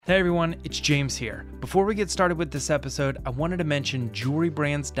Hey everyone, it's James here. Before we get started with this episode, I wanted to mention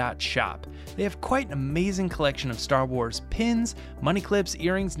JewelryBrands.shop. They have quite an amazing collection of Star Wars pins, money clips,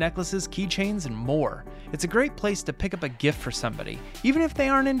 earrings, necklaces, keychains, and more. It's a great place to pick up a gift for somebody, even if they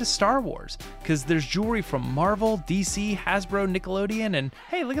aren't into Star Wars, because there's jewelry from Marvel, DC, Hasbro, Nickelodeon, and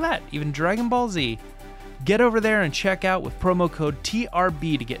hey, look at that, even Dragon Ball Z. Get over there and check out with promo code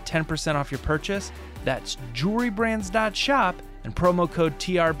TRB to get 10% off your purchase. That's JewelryBrands.shop and promo code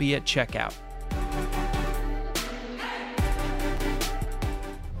TRB at checkout.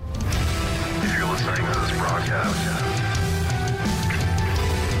 If you're listening to this broadcast,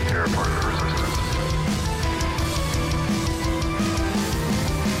 you're a part of the resistance.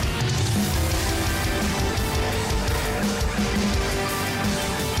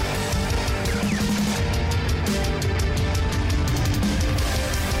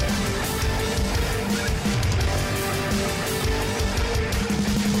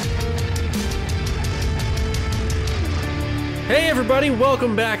 Hey everybody,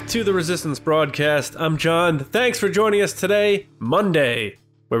 welcome back to the Resistance Broadcast. I'm John. Thanks for joining us today, Monday,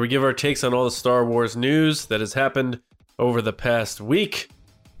 where we give our takes on all the Star Wars news that has happened over the past week.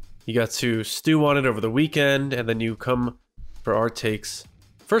 You got to stew on it over the weekend, and then you come for our takes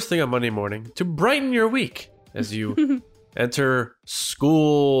first thing on Monday morning to brighten your week as you enter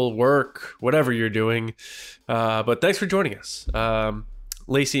school, work, whatever you're doing. But thanks for joining us.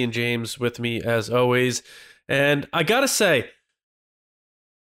 Lacey and James with me as always. And I gotta say,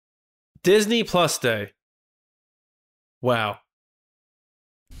 Disney Plus Day. Wow.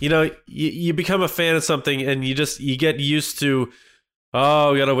 You know, you become a fan of something and you get used to,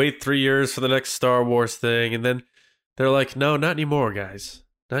 oh, we gotta wait 3 years for the next Star Wars thing. And then they're like, no, not anymore, guys.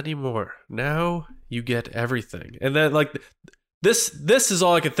 Not anymore. Now you get everything. And then like this is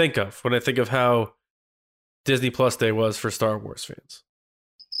all I can think of when I think of how Disney Plus Day was for Star Wars fans.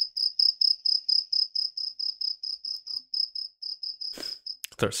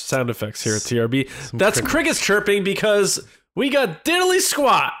 There's sound effects here at TRB. That's crickets chirping because we got diddly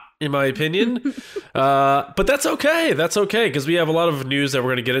squat, in my opinion. But that's okay. That's okay because we have a lot of news that we're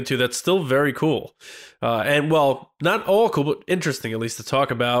going to get into that's still very cool. And, well, not all cool, but interesting at least to talk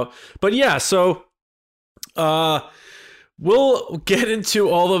about. But, yeah, so we'll get into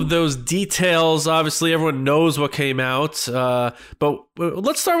all of those details. Obviously, everyone knows what came out. But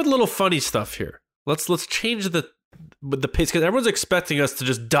let's start with a little funny stuff here. Let's change the pace because everyone's expecting us to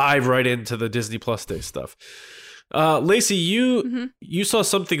just dive right into the Disney Plus Day stuff. Lacey, you saw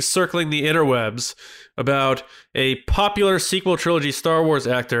something circling the interwebs about a popular sequel trilogy Star Wars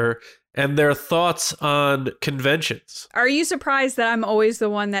actor and their thoughts on conventions. Are you surprised that I'm always the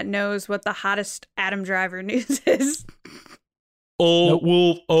one that knows what the hottest Adam Driver news is? Oh, nope.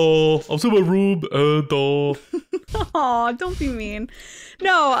 Well, I'm talking about Rube and Aw, don't be mean.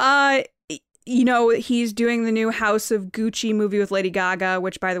 No, you know, he's doing the new House of Gucci movie with Lady Gaga,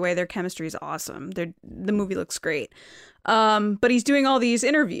 which, by the way, their chemistry is awesome. The movie looks great. But he's doing all these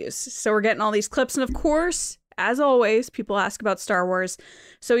interviews. So we're getting all these clips. And of course, as always, people ask about Star Wars.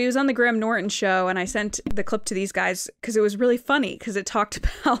 So he was on the Graham Norton show, and I sent the clip to these guys because it was really funny because it talked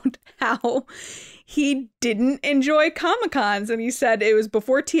about how he didn't enjoy Comic-Cons. And he said it was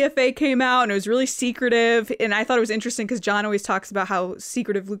before TFA came out and it was really secretive. And I thought it was interesting because John always talks about how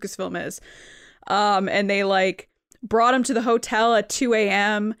secretive Lucasfilm is. And they like brought him to the hotel at 2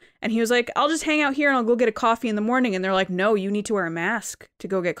 a.m. and he was like, I'll just hang out here and I'll go get a coffee in the morning. And they're like, no, you need to wear a mask to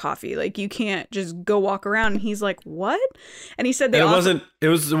go get coffee. Like, you can't just go walk around. And he's like, what? And he said it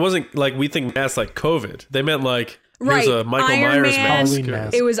wasn't like we think masks like COVID. They meant like, here's a Michael Myers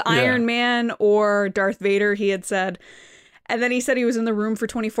mask. It was Iron Man or Darth Vader, he had said. And then he said he was in the room for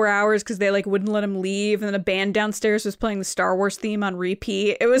 24 hours because they like wouldn't let him leave. And then a band downstairs was playing the Star Wars theme on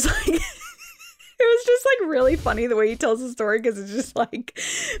repeat. It was like... It was just like really funny the way he tells the story because it's just like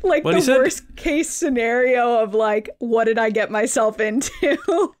the worst case scenario of like, what did I get myself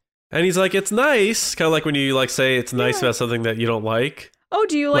into? And he's like, it's nice. Kind of like when you like say it's nice about something that you don't like. Oh,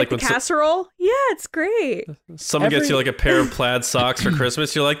 do you like the casserole? Yeah, it's great. Someone gets you like a pair of plaid socks for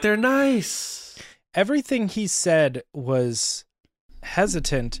Christmas. You're like, they're nice. Everything he said was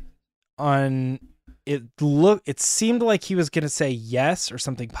hesitant on... It seemed like he was going to say yes or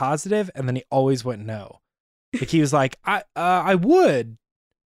something positive, and then he always went no. Like he was like, I would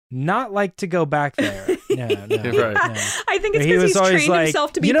not like to go back there. No, right. No. I think it's because he's trained like,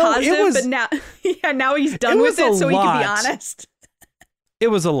 himself to be positive, but now he's done with it, so he can be honest. It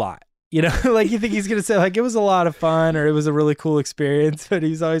was a lot. You know, like you think he's going to say like, it was a lot of fun or it was a really cool experience, but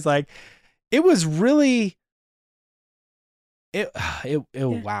he's always like, it was really,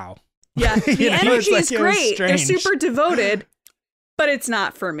 wow. Yeah, the energy is great. They're super devoted, but it's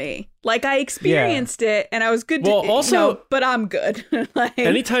not for me. Like, I experienced it and I was good Well, also, but I'm good. Like,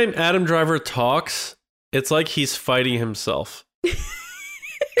 anytime Adam Driver talks, it's like he's fighting himself.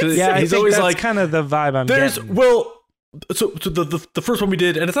 'Cause Yeah, he's I think always that's like, kind of the vibe I'm getting. so the first one we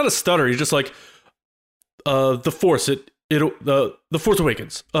did, and it's not a stutter. He's just like, the Force, the Force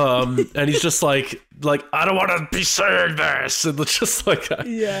Awakens, and he's just like I don't want to be saying this, and it's just like,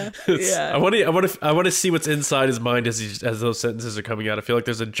 yeah. I want to see what's inside his mind as those sentences are coming out. I feel like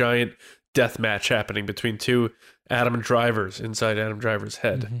there's a giant death match happening between two Adam Drivers inside Adam Driver's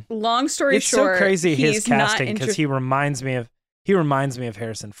head. Long story It's short, so crazy his he's not casting because he reminds me of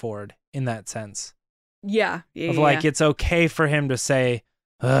Harrison Ford in that sense. yeah. Of like, it's okay for him to say,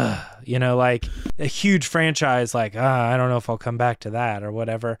 you know, like a huge franchise, like, I don't know if I'll come back to that or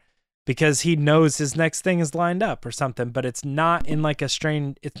whatever, because he knows his next thing is lined up or something, but it's not in like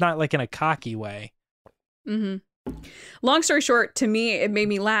it's not like in a cocky way. Mm-hmm. Long story short, to me, it made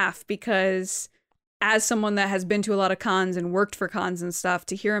me laugh because as someone that has been to a lot of cons and worked for cons and stuff,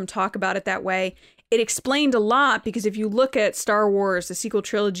 to hear him talk about it that way, it explained a lot, because if you look at Star Wars, the sequel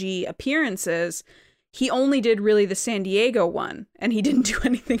trilogy appearances, he only did really the San Diego one, and he didn't do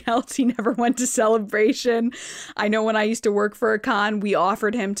anything else. He never went to Celebration. I know when I used to work for a con, we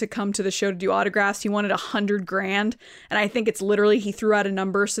offered him to come to the show to do autographs. He wanted $100,000, and I think it's literally he threw out a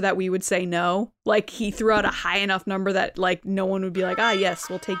number so that we would say no. Like, he threw out a high enough number that like no one would be like, yes,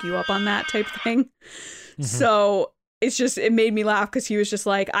 we'll take you up on that type thing. Mm-hmm. So it made me laugh because he was just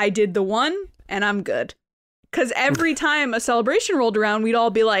like, I did the one and I'm good. Because every time a Celebration rolled around, we'd all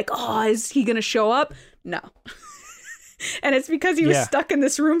be like, oh, is he going to show up? No. And it's because he was stuck in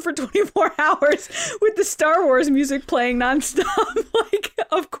this room for 24 hours with the Star Wars music playing nonstop. Like,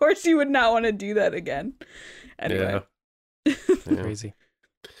 of course you would not want to do that again. Anyway. Yeah. Crazy.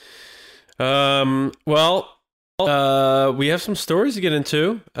 Well, we have some stories to get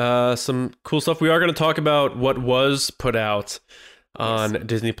into. Some cool stuff. We are going to talk about what was put out on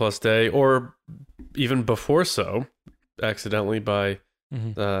Disney Plus Day, or even before so, accidentally by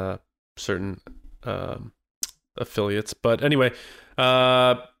certain affiliates. But anyway,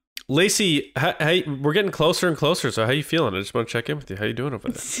 Lacey, we're getting closer and closer. So how you feeling? I just want to check in with you. How you doing over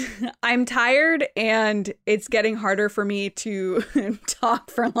there? I'm tired, and it's getting harder for me to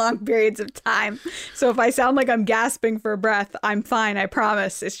talk for long periods of time. So if I sound like I'm gasping for breath, I'm fine. I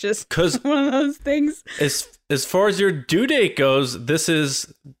promise. It's just one of those things. As far as your due date goes, this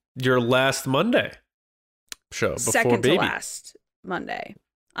is your last Monday show before Second Baby. to last Monday.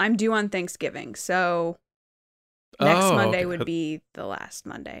 I'm due on Thanksgiving, so next Monday would be the last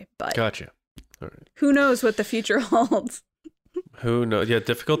Monday. But gotcha. All right. Who knows what the future holds? Who knows? Yeah,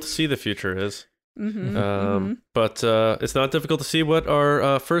 difficult to see the future is. Mm-hmm. But it's not difficult to see what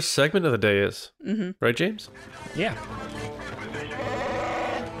our first segment of the day is. Mm-hmm. Right, James? Yeah.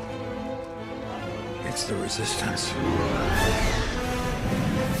 It's the Resistance.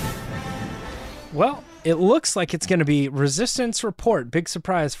 Well, it looks like it's going to be Resistance Report. Big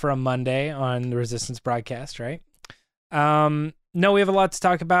surprise for a Monday on the Resistance broadcast, right? No, we have a lot to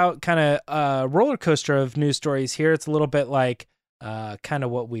talk about. Kind of a roller coaster of news stories here. It's a little bit like kind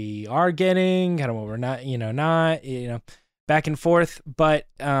of what we are getting, kind of what we're not, back and forth. But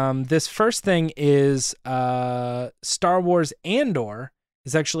this first thing is Star Wars Andor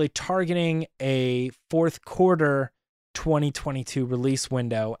is actually targeting a fourth quarter 2022 release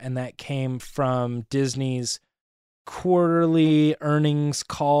window, and that came from Disney's quarterly earnings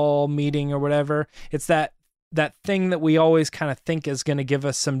call meeting or whatever. It's that thing that we always kind of think is going to give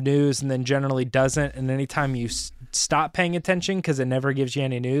us some news and then generally doesn't, and anytime you stop paying attention because it never gives you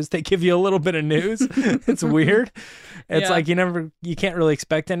any news, they give you a little bit of news. It's weird. It's like you can't really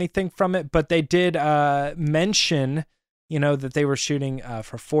expect anything from it, but they did mention that they were shooting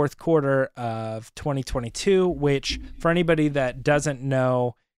for fourth quarter of 2022, which for anybody that doesn't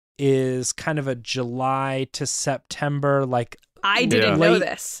know is kind of a July to September. Like, I didn't know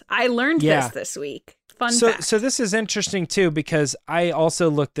this. I learned this week. Fun fact. So this is interesting too, because I also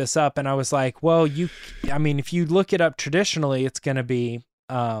looked this up and I was like, well, if you look it up traditionally, it's going to be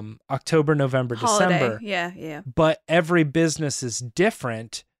October, November, Holiday. December. Yeah. But every business is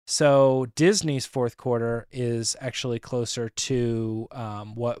different. So Disney's fourth quarter is actually closer to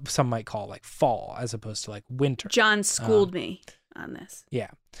what some might call like fall, as opposed to like winter. John schooled me on this. Yeah.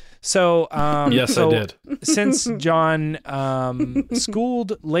 So yes, I did. Since John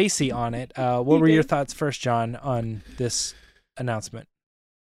schooled Lacey on it, what were your thoughts first, John, on this announcement?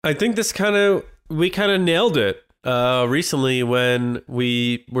 I think we kind of nailed it recently when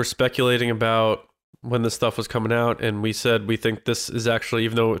we were speculating about when this stuff was coming out, and we said we think this is actually,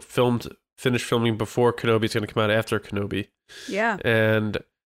 even though it filmed finish filming before Kenobi. It's going to come out after Kenobi. Yeah. And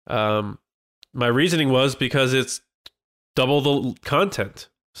my reasoning was because it's double the content.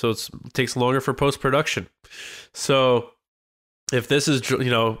 So it takes longer for post-production. So if this is,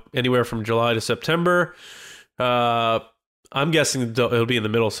 anywhere from July to September, I'm guessing it'll be in the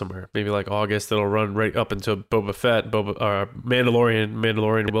middle somewhere. Maybe like August. It'll run right up until Boba Fett, Mandalorian.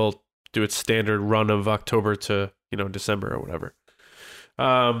 Mandalorian will do its standard run of October to, December or whatever.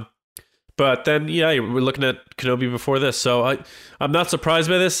 But then, we're looking at Kenobi before this. So I'm not surprised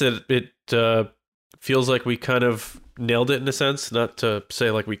by this. It feels like we kind of nailed it in a sense. Not to say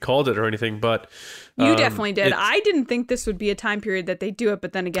like we called it or anything, but you definitely did. I didn't think this would be a time period that they do it,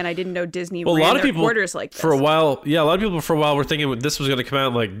 but then again, I didn't know Disney ran a lot of their people quarters like this. For a while. Yeah, a lot of people for a while were thinking this was going to come out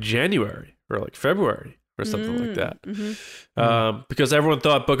in like January or like February or something like that. Because everyone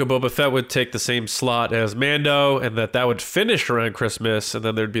thought Book of Boba Fett would take the same slot as Mando and that would finish around Christmas and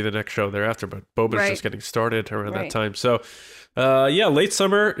then there'd be the next show thereafter. But Boba's just getting started around that time. So, late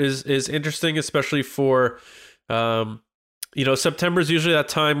summer is interesting, especially for, September is usually that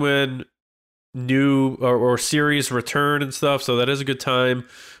time when new or series return and stuff. So that is a good time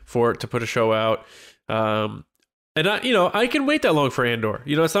to put a show out. And I can wait that long for Andor.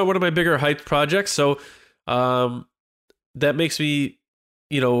 It's not one of my bigger hype projects. So, that makes me,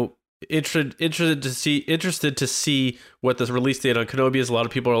 interested to see what the release date on Kenobi is. A lot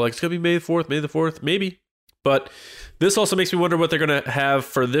of people are like, it's gonna be May the 4th, maybe. But this also makes me wonder what they're gonna have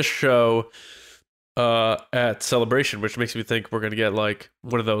for this show at Celebration, which makes me think we're gonna get like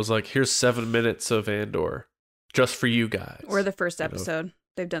one of those like, here's 7 minutes of Andor just for you guys, or the first episode.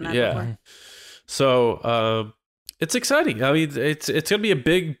 They've done that before. So it's exciting. I mean, it's gonna be a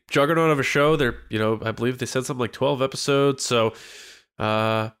big juggernaut of a show. I believe they said something like 12 episodes. So,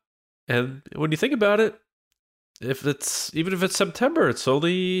 and when you think about it, even if it's September, it's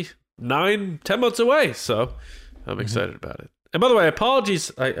only 9-10 months away. So I'm excited about it. And by the way,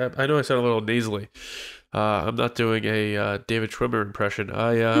 apologies. I know I sound a little nasally. I'm not doing a David Schwimmer impression.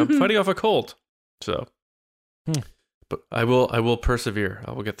 I'm fighting off a cold. So, but I will persevere.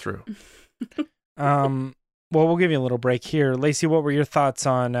 I will get through. Well, we'll give you a little break here. Lacey, what were your thoughts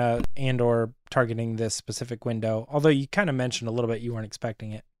on Andor targeting this specific window? Although you kind of mentioned a little bit you weren't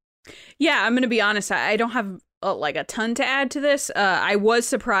expecting it. Yeah, I'm going to be honest. I don't have a ton to add to this. I was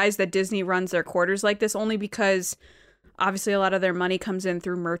surprised that Disney runs their quarters like this, only because obviously a lot of their money comes in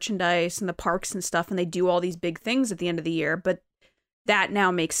through merchandise and the parks and stuff, and they do all these big things at the end of the year. But that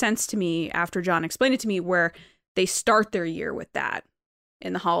now makes sense to me after John explained it to me, where they start their year with that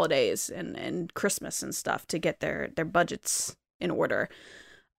in the holidays and Christmas and stuff to get their budgets in order.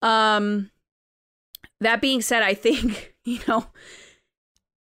 That being said, I think,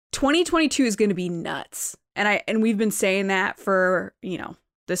 2022 is going to be nuts. And we've been saying that for,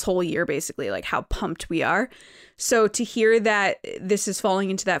 this whole year, basically, like how pumped we are. So to hear that this is falling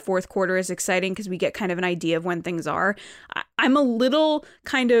into that fourth quarter is exciting because we get kind of an idea of when things are. I'm a little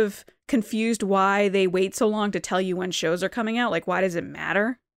kind of confused why they wait so long to tell you when shows are coming out. Like, why does it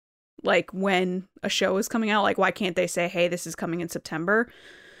matter? Like, when a show is coming out, like, why can't they say, hey, this is coming in September?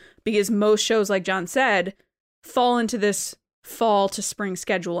 Because most shows, like John said, fall into this fall to spring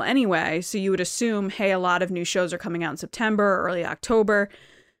schedule anyway. So you would assume, hey, a lot of new shows are coming out in September or early October.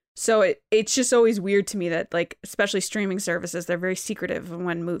 So it's just always weird to me that, like, especially streaming services, they're very secretive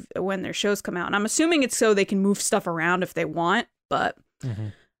when their shows come out. And I'm assuming it's so they can move stuff around if they want. But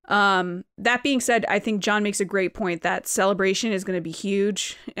that being said, I think John makes a great point that Celebration is going to be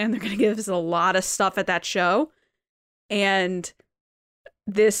huge and they're going to give us a lot of stuff at that show. And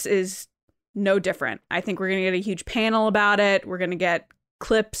this is no different. I think we're going to get a huge panel about it. We're going to get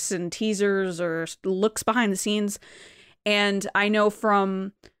clips and teasers or looks behind the scenes. And I know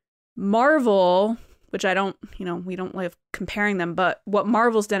from Marvel, which I don't, we don't like comparing them, but what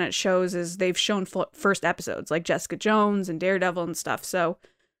Marvel's done at shows is they've shown first episodes like Jessica Jones and Daredevil and stuff. So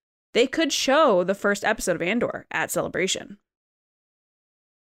they could show the first episode of Andor at Celebration.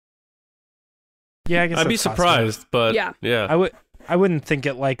 Yeah, I guess I'd be surprised, but yeah. I wouldn't think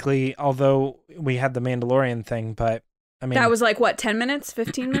it likely, although we had the Mandalorian thing, but I mean, that was like what, 10 minutes,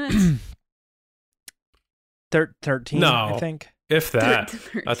 15 minutes? 13, no, I think. If that.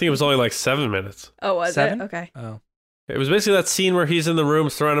 13. I think it was only like 7 minutes. Oh, was 7? it? Okay. Oh. It was basically that scene where he's in the room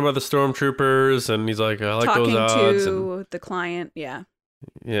surrounded by the stormtroopers and he's like, I like talking those odds. to and... the client, yeah.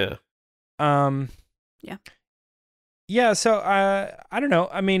 Yeah. Yeah, so I don't know.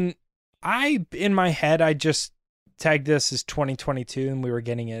 I mean, in my head, I just tagged this as 2022 and we were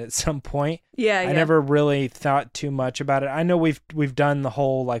getting it at some point. Yeah. I never really thought too much about it. I know we've done the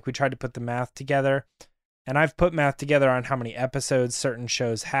whole, like, we tried to put the math together. And I've put math together on how many episodes certain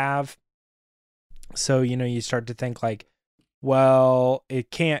shows have. So, you start to think like, well,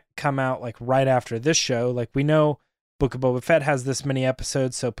 it can't come out like right after this show. Like we know Book of Boba Fett has this many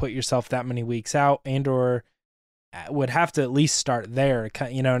episodes, so put yourself that many weeks out, or would have to at least start there.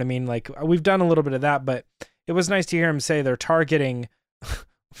 You know what I mean? Like we've done a little bit of that, but it was nice to hear him say they're targeting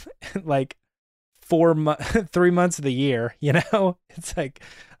like 3 months of the year. It's like,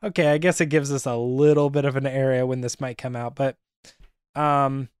 okay, I guess it gives us a little bit of an area when this might come out, but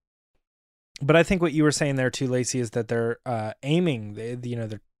I think what you were saying there too, Lacey, is that they're aiming,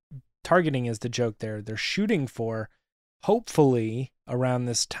 they're targeting is the joke there. They're shooting for hopefully around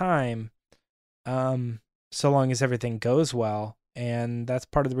this time, so long as everything goes well. And that's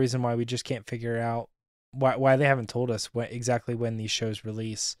part of the reason why we just can't figure out why they haven't told us exactly when these shows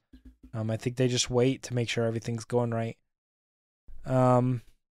release. I think they just wait to make sure everything's going right.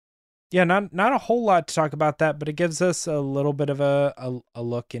 Yeah, not a whole lot to talk about that, but it gives us a little bit of a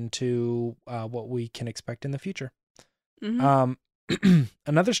look into what we can expect in the future. Mm-hmm.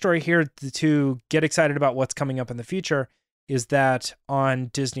 Another story here to get excited about what's coming up in the future is that on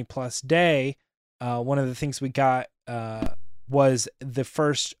Disney Plus Day, one of the things we got was the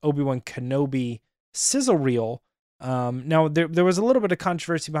first Obi-Wan Kenobi sizzle reel. Now there was a little bit of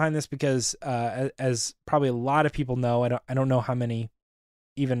controversy behind this because as probably a lot of people know, I don't know how many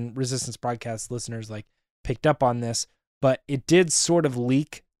even Resistance broadcast listeners like picked up on this, but it did sort of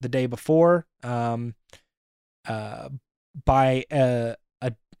leak the day before by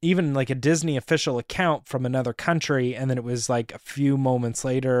even like a Disney official account from another country, and then it was like a few moments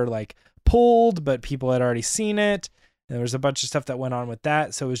later like pulled, but people had already seen it, and there was a bunch of stuff that went on with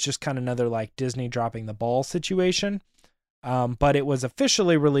that, so it was just kind of another like Disney dropping the ball situation. But it was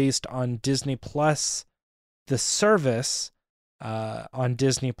officially released on Disney Plus, the service, on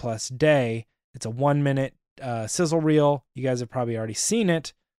Disney Plus Day. It's a 1-minute sizzle reel. You guys have probably already seen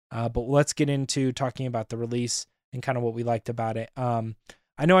it, but let's get into talking about the release and kind of what we liked about it.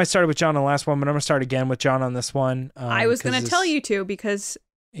 I know I started with John on the last one, but I'm going to start again with John on this one. I was going to tell you to, because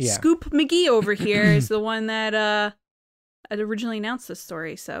yeah. Scoop McGee over here is the one that had originally announced this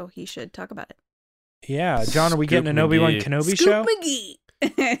story, so he should talk about it. Yeah, John, are we getting an Scoop Obi-Wan McGee. Kenobi Scoop show?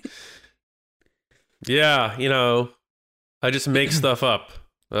 McGee. Yeah, I just make stuff up.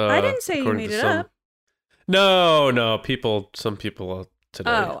 I didn't say you according made to it some- up. No, some people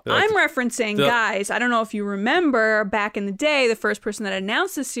today. Oh, They like I'm to- referencing, the- guys, I don't know if you remember, back in the day, the first person that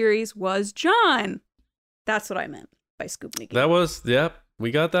announced the series was John. That's what I meant by Scoop McGee. That was, yep,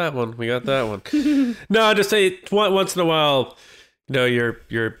 we got that one. No, I just say once in a while,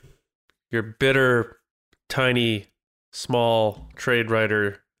 your bitter, tiny, small trade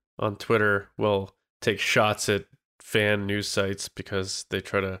writer on Twitter will take shots at fan news sites because they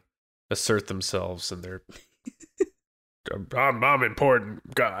try to assert themselves and they're I'm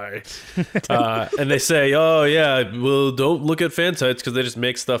important guy, and they say, oh yeah, well don't look at fan sites because they just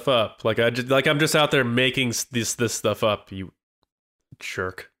make stuff up. I'm just out there making this stuff up. You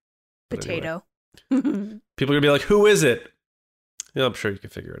jerk. But Potato. anyway, people are gonna be like, who is it? Yeah, I'm sure you can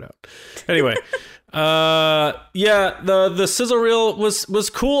figure it out. Anyway, yeah, the sizzle reel was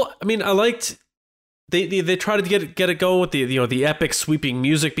cool. I mean, I liked. They tried to get it going with the epic sweeping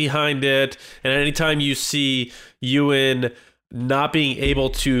music behind it, and anytime you see Ewan not being able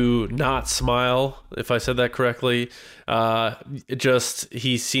to not smile, if I said that correctly,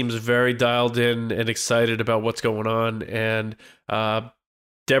 he seems very dialed in and excited about what's going on. And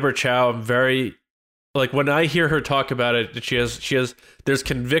Deborah Chow, I'm very like when I hear her talk about it, there's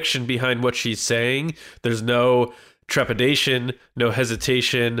conviction behind what she's saying. There's no trepidation, no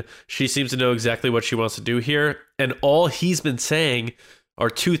hesitation. She seems to know exactly what she wants to do here. And all he's been saying are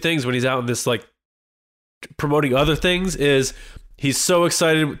two things when he's out in this, like, promoting other things, is he's so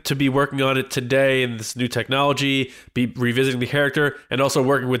excited to be working on it today and this new technology, be revisiting the character, and also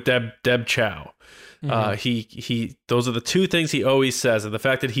working with Deb Chow. Mm-hmm. Those are the two things he always says. And the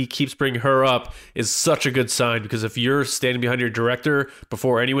fact that he keeps bringing her up is such a good sign, because if you're standing behind your director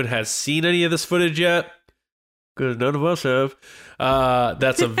before anyone has seen any of this footage yet, because none of us have,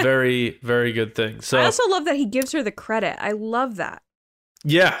 that's a very, very good thing. So I also love that he gives her the credit. I love that.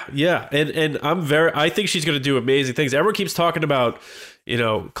 Yeah. And I think she's going to do amazing things. Everyone keeps talking about,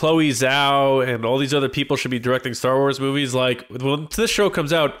 Chloe Zhao and all these other people should be directing Star Wars movies. Like, when this show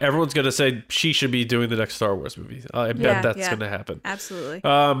comes out, everyone's going to say she should be doing the next Star Wars movie. I bet that's going to happen. Absolutely.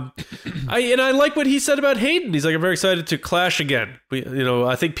 I like what he said about Hayden. He's like, I'm very excited to clash again.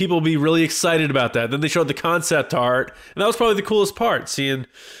 I think people will be really excited about that. Then they showed the concept art, and that was probably the coolest part, seeing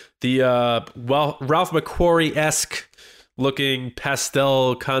the Ralph McQuarrie-esque looking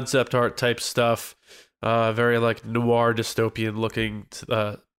pastel concept art type stuff, very like noir dystopian looking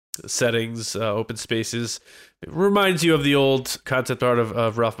settings, open spaces. It reminds you of the old concept art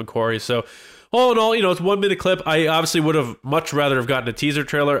of Ralph McQuarrie. So all in all, it's a 1 minute clip. I obviously would have much rather have gotten a teaser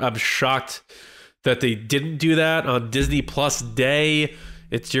trailer. I'm shocked that they didn't do that on Disney Plus Day.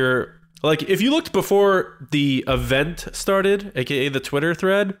 It's if you looked before the event started, aka the Twitter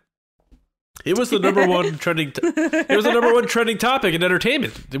thread, it was the number one trending. It was the number one trending topic in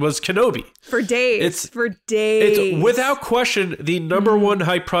entertainment. It was Kenobi for days. It's without question the number one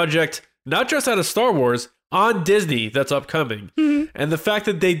hype project, not just out of Star Wars, on Disney that's upcoming. And the fact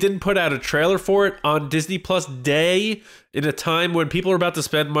that they didn't put out a trailer for it on Disney Plus Day in a time when people are about to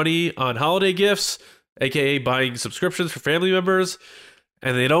spend money on holiday gifts, aka buying subscriptions for family members,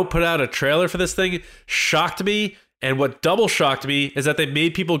 and they don't put out a trailer for this thing, shocked me. And what double shocked me is that they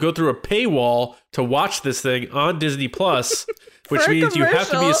made people go through a paywall to watch this thing on Disney Plus, which means you have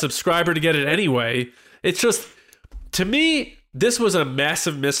to be a subscriber to get it anyway. It's just, to me, this was a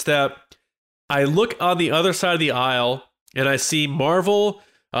massive misstep. I look on the other side of the aisle and I see Marvel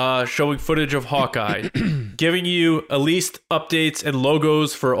showing footage of Hawkeye, giving you at least updates and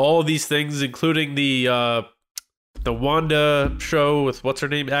logos for all of these things, including the Wanda show with what's her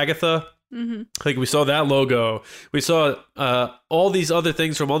name, Agatha. Mm-hmm. Like we saw that logo, we saw all these other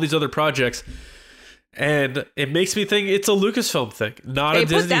things from all these other projects, and it makes me think it's a Lucasfilm thing, not a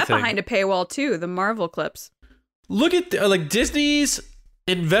Disney thing. They put that behind a paywall too. The Marvel clips. Look at Disney's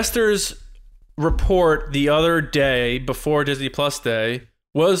investors report the other day before Disney Plus Day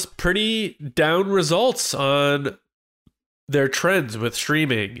was pretty down results on their trends with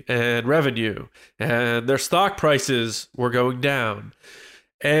streaming and revenue, and their stock prices were going down.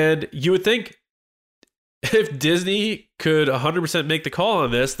 And you would think if Disney could 100% make the call on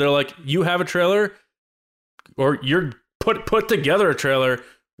this, they're like, you have a trailer or you're put together a trailer.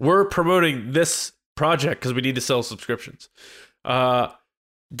 We're promoting this project because we need to sell subscriptions.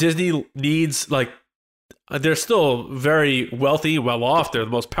 Disney needs, they're still very wealthy, well off. They're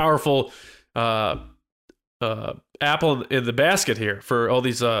the most powerful apple in the basket here for all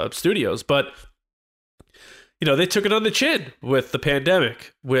these studios. But they took it on the chin with the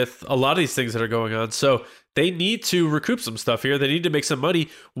pandemic, with a lot of these things that are going on. So they need to recoup some stuff here. They need to make some money.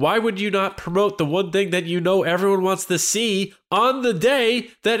 Why would you not promote the one thing that everyone wants to see on the day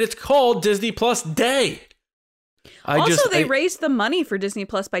that it's called Disney Plus Day? They raised the money for Disney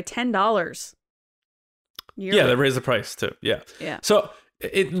Plus by $10. Yeah, they raised the price too. Yeah. So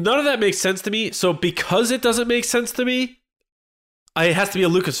none of that makes sense to me. So because it doesn't make sense to me, it has to be a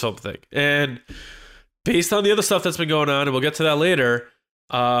Lucasfilm thing. And based on the other stuff that's been going on, and we'll get to that later,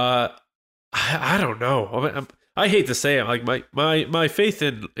 I don't know. I hate to say it. Like my faith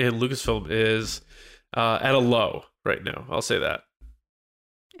in Lucasfilm is at a low right now. I'll say that.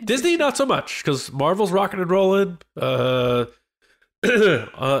 Disney, not so much, because Marvel's rocking and rolling. Other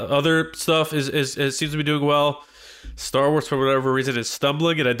stuff seems to be doing well. Star Wars, for whatever reason, is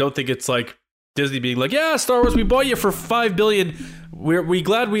stumbling, and I don't think it's like Disney being like, "Yeah, Star Wars, we bought you for $5 billion. We're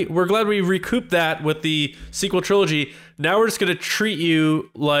glad we recouped that with the sequel trilogy. Now we're just gonna treat you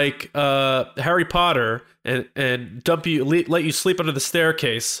like Harry Potter and dump you, let you sleep under the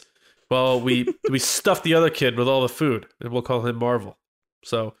staircase while we stuff the other kid with all the food, and we'll call him Marvel."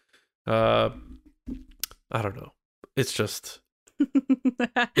 So, I don't know. It's just,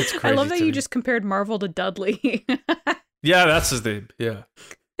 it's crazy. I love that you just compared Marvel to Dudley. Yeah, that's his name. Yeah.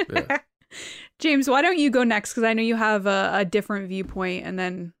 James, why don't you go next? Because I know you have a different viewpoint, and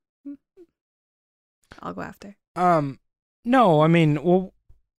then I'll go after. No, I mean, well,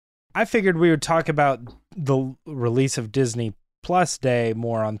 I figured we would talk about the release of Disney Plus Day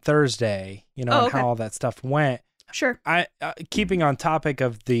more on Thursday, and how all that stuff went. Sure. I keeping on topic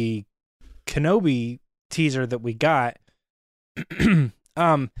of the Kenobi teaser that we got.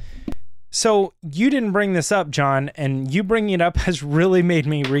 So you didn't bring this up, John, and you bringing it up has really made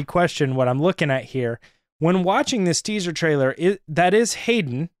me re-question what I'm looking at here. When watching this teaser trailer, that is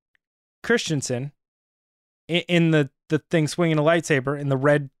Hayden Christensen in the thing swinging a lightsaber in the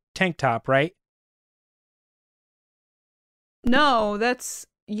red tank top, right? No, that's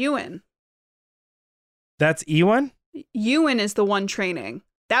Ewan. That's Ewan? Ewan is the one training.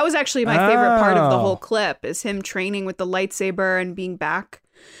 That was actually my favorite part of the whole clip, is him training with the lightsaber and being back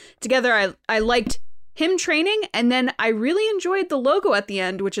together. I liked him training, and then I really enjoyed the logo at the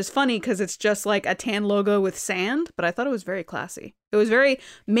end, which is funny because it's just like a tan logo with sand, but I thought it was very classy. It was very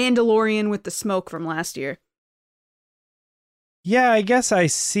Mandalorian with the smoke from last year. Yeah, I guess I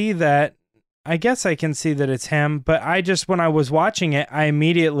see that. I guess I can see that it's him, but when I was watching it, I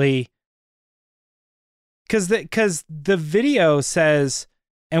immediately... Because the video says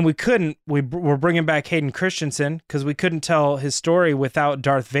and we couldn't. We're bringing back Hayden Christensen because we couldn't tell his story without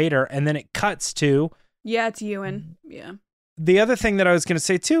Darth Vader. And then it cuts to Yeah, it's Ewan. Yeah. the other thing that I was going to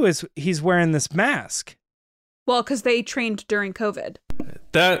say too is he's wearing this mask. Well, because they trained during COVID.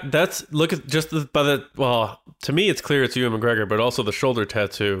 That's look at just by the well, to me it's clear it's Ewan McGregor, but also the shoulder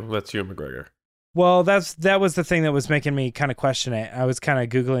tattoo, that's Ewan McGregor. Well, that was the thing that was making me kind of question it. I was kind of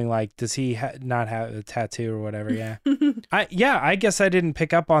Googling, like, does he not have a tattoo or whatever? Yeah. I guess I didn't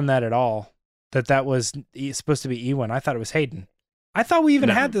pick up on that at all, that was supposed to be Ewan. I thought it was Hayden. I thought we even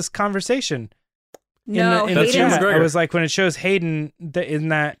had this conversation. No, in the That's Ewan chat. McGregor. I was like, when it shows Hayden, isn't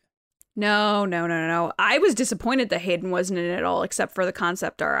that... No. I was disappointed that Hayden wasn't in it at all, except for the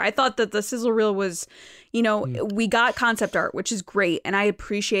concept art. I thought that the sizzle reel was, we got concept art, which is great, and I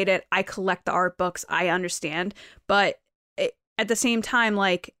appreciate it. I collect the art books. I understand. But at the same time,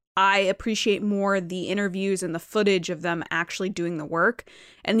 like, I appreciate more the interviews and the footage of them actually doing the work.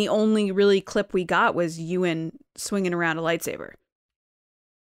 And the only really clip we got was Ewan swinging around a lightsaber.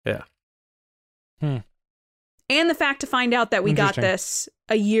 Yeah. And the fact to find out that we got Interesting. this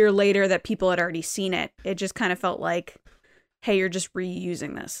a year later that people had already seen it. It just kind of felt like, hey, you're just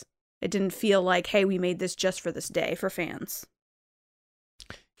reusing this. It didn't feel like, hey, we made this just for this day for fans.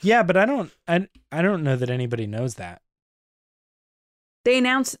 Yeah, but I don't know that anybody knows that. They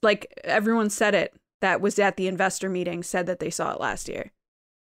announced, like, everyone said it that was at the investor meeting, said that they saw it last year.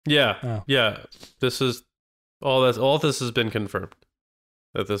 Yeah. Oh. Yeah. This is all this has been confirmed.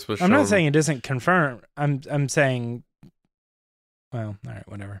 That this was shown. I'm not saying it isn't confirmed. I'm saying, well, all right,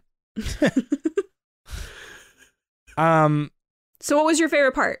 whatever. So what was your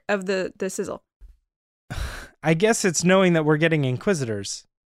favorite part of the sizzle? I guess it's knowing that we're getting Inquisitors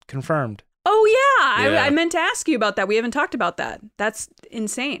confirmed. Oh, yeah. Yeah. I meant to ask you about that. We haven't talked about that. That's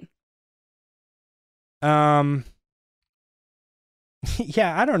insane. Yeah,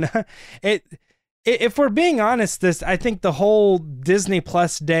 I don't know. If we're being honest, I think the whole Disney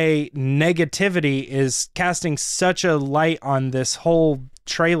Plus Day negativity is casting such a light on this whole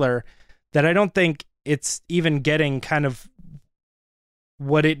trailer that I don't think it's even getting kind of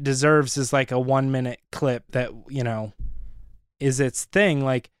what it deserves, is like a 1-minute clip that, is its thing.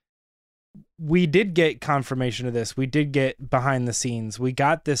 Like, we did get confirmation of this. We did get behind the scenes. We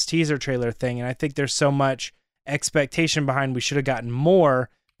got this teaser trailer thing, and I think there's so much expectation behind we should have gotten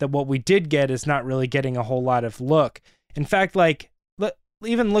more, that what we did get is not really getting a whole lot of look. In fact, like,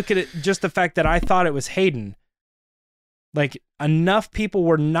 even look at it, just the fact that I thought it was Hayden. Like, enough people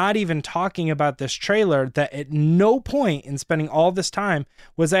were not even talking about this trailer that at no point in spending all this time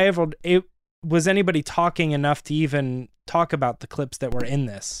was anybody talking enough to even talk about the clips that were in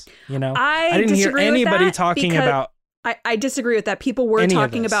this. I didn't hear disagree with anybody that talking because about... I disagree with that. People were any of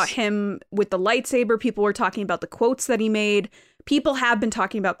talking this. about him with the lightsaber. People were talking about the quotes that he made. People have been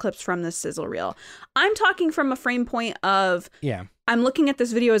talking about clips from this sizzle reel. I'm talking from a frame point of, Yeah. I'm looking at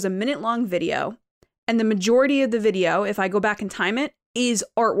this video as a minute-long video, and the majority of the video, if I go back and time it, is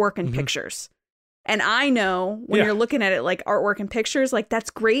artwork and pictures. And I know when Yeah. you're looking at it like artwork and pictures, like,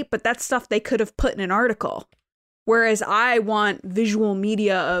 that's great, but that's stuff they could have put in an article. Whereas I want visual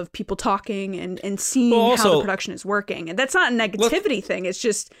media of people talking and seeing Well, how also, the production is working. And that's not a negativity thing. It's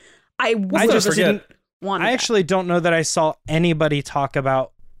just, I just forget- didn't... wanted I that. actually don't know that I saw anybody talk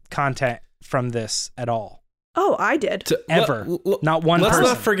about content from this at all. Oh, I did. Ever. Not one Let's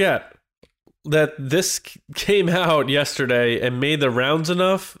person. not forget that this came out yesterday and made the rounds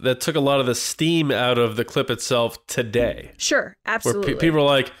enough that took a lot of the steam out of the clip itself today. Sure, Where absolutely. people are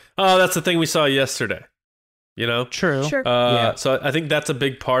like, oh, that's the thing we saw yesterday. True. Sure. Yeah. So I think that's a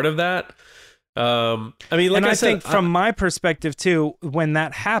big part of that. I mean, like And I said, think from my perspective too, when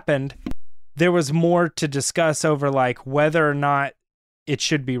that happened, there was more to discuss over like whether or not it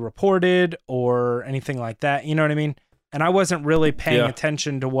should be reported or anything like that. You know what I mean? And I wasn't really paying Yeah.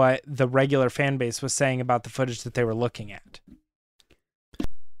 attention to what the regular fan base was saying about the footage that they were looking at.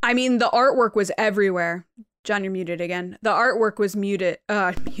 I mean, the artwork was everywhere. John, you're muted again. The artwork was muted.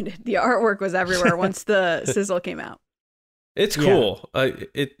 The artwork was everywhere once the sizzle came out. It's Yeah. cool.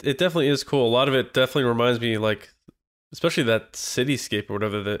 It definitely is cool. A lot of it definitely reminds me, like, especially that cityscape or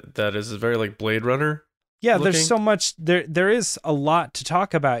whatever that is very like Blade Runner. Yeah, looking. there's so much. There is a lot to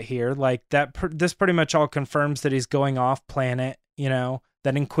talk about here. Like that. This pretty much all confirms that he's going off planet.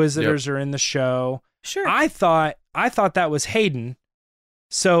 That Inquisitors are in the show. Sure. I thought that was Hayden.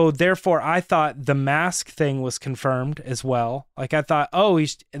 So therefore, I thought the mask thing was confirmed as well. Like I thought,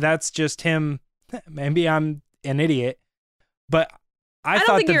 that's just him. Maybe I'm an idiot, but I don't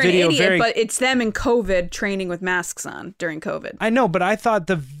thought think the you're video an idiot, very. but it's them in COVID training with masks on during COVID. I know, but I thought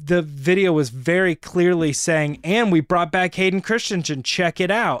the the video was very clearly saying, and we brought back Hayden Christensen, check it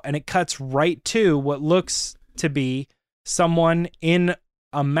out. And it cuts right to what looks to be someone in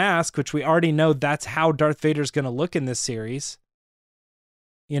a mask, which we already know that's how Darth Vader's going to look in this series.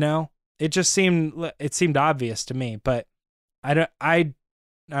 You know, it seemed obvious to me, but I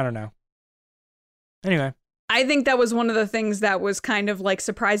don't know. Anyway. I think that was one of the things that was kind of like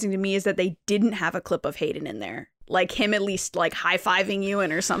surprising to me, is that they didn't have a clip of Hayden in there. Like him at least like high-fiving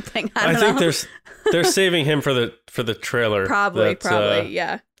Ewan or something. I don't know. think they're saving him for the trailer. Probably,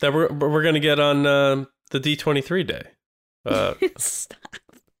 yeah. That we're going to get on the D23 day. Stop.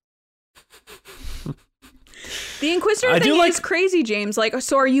 The Inquisitor thing is crazy, James. Like,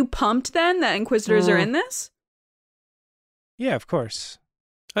 so are you pumped then that Inquisitors are in this? Yeah, of course.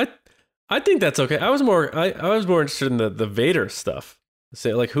 I think that's okay. I was more interested in the Vader stuff.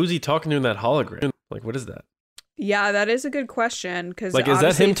 Say, like, who's he talking to in that hologram? Like, what is that? Yeah, that is a good question. Because like, is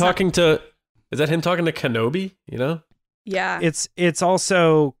that him talking to Kenobi? You know? Yeah. It's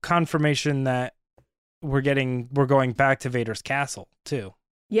also confirmation that we're going back to Vader's castle too.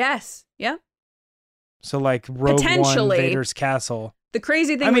 Yes. Yeah. So like Rogue One, Vader's castle. The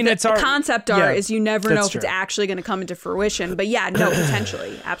crazy thing with the concept art is you never know if it's actually going to come into fruition. But yeah, no,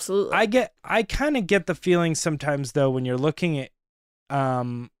 potentially. Absolutely. I kind of get the feeling sometimes though, when you're looking at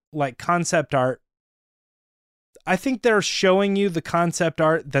like concept art, I think they're showing you the concept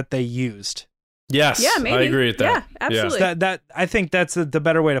art that they used. Yes. Yeah, maybe. I agree with that. Yeah, absolutely. Yeah. That I think that's the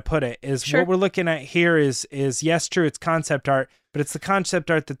better way to put it, is what we're looking at here is yes, true, it's concept art, but it's the concept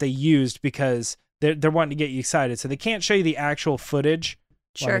art that they used because they're wanting to get you excited. So they can't show you the actual footage.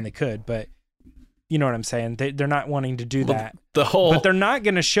 Sure. Well, I mean, they could, but you know what I'm saying? They're not wanting to do that. But they're not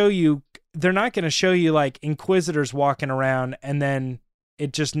going to show you like Inquisitors walking around and then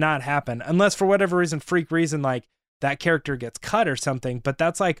it just not happen. Unless for whatever freak reason, like that character gets cut or something. But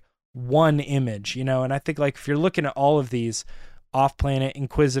that's like one image, you know? And I think like if you're looking at all of these off-planet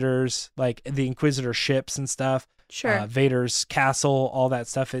Inquisitors, like the Inquisitor ships and stuff, Vader's castle, all that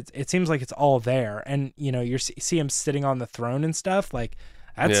stuff, it seems like it's all there. And you know, you see him sitting on the throne and stuff, like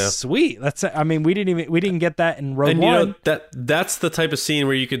that's sweet. We didn't get that in Rogue One. You know, that's the type of scene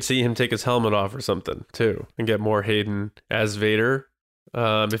where you could see him take his helmet off or something too, and get more Hayden as Vader.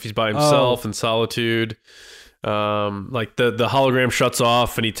 If he's by himself in solitude, like the hologram shuts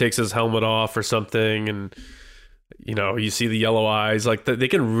off and he takes his helmet off or something, and you know, you see the yellow eyes. Like they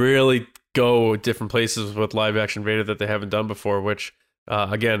can really go different places with live action Vader that they haven't done before, which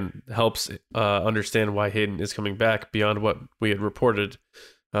again helps understand why Hayden is coming back beyond what we had reported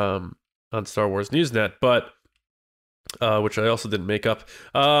on Star Wars Newsnet, but which I also didn't make up.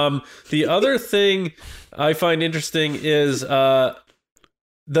 The other thing I find interesting is the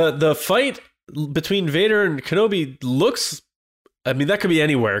fight between Vader and Kenobi looks, I mean, that could be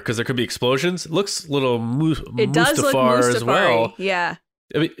anywhere because there could be explosions. It looks a little Mustafar as well. Yeah.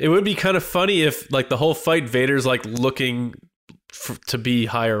 I mean, it would be kind of funny if like the whole fight Vader's like looking to be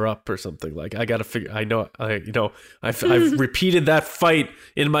higher up or something. Like I got to figure, I've repeated that fight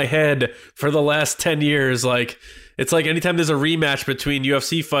in my head for the last 10 years. Like it's like anytime there's a rematch between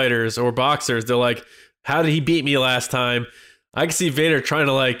UFC fighters or boxers, they're like, how did he beat me last time? I can see Vader trying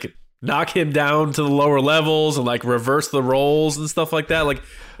to like knock him down to the lower levels and like reverse the roles and stuff like that. Like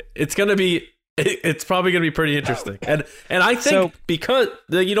it's probably going to be pretty interesting. And I think because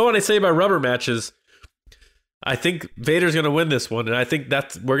you know what I say about rubber matches, I think Vader's going to win this one. And I think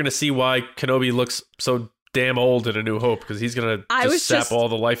we're going to see why Kenobi looks so damn old in A New Hope, because he's going to sap all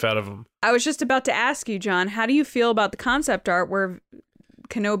the life out of him. I was just about to ask you, John, how do you feel about the concept art where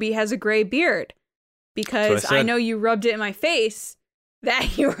Kenobi has a gray beard? Because I know you rubbed it in my face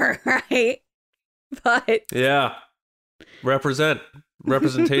that you were right, but yeah,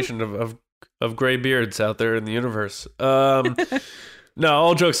 representation of gray beards out there in the universe. No,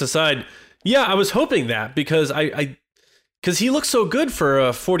 all jokes aside, yeah, I was hoping that because because he looks so good for a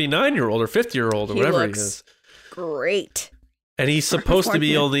 49-year-old or 50-year-old or whatever he is. Great. And he's supposed to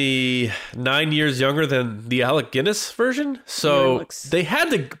be only 9 years younger than the Alec Guinness version, so they had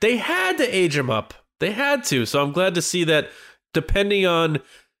to age him up. They had to. So I'm glad to see that, depending on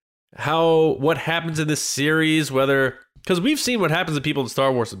what happens in this series, because we've seen what happens to people in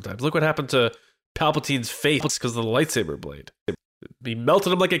Star Wars sometimes. Look what happened to Palpatine's face because of the lightsaber blade. He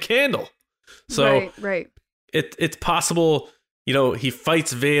melted him like a candle. So right. It's possible, you know, he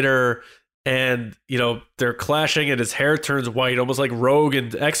fights Vader and, you know, they're clashing and his hair turns white, almost like Rogue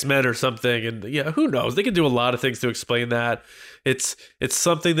and X-Men or something. And yeah, who knows? They can do a lot of things to explain that. It's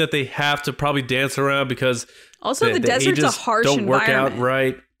something that they have to probably dance around because also the desert's a harsh don't environment. Work out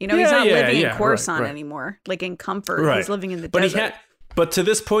right. You know, he's not living in Coruscant anymore, like in comfort. Right. He's living in the desert. But to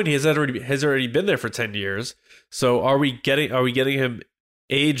this point, he has already been there for 10 years. So are we getting him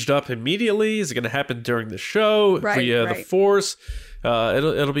aged up immediately? Is it going to happen during the show via the Force?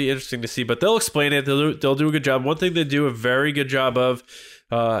 It'll be interesting to see, but they'll explain it. They'll do a good job. One thing they do a very good job of,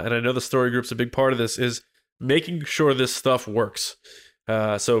 and I know the story group's a big part of this, is making sure this stuff works.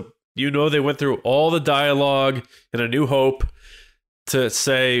 So they went through all the dialogue in A New Hope to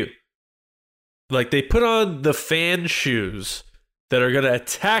say, like, they put on the fan shoes that are going to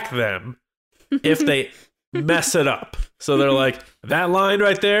attack them if they mess it up. So they're like, that line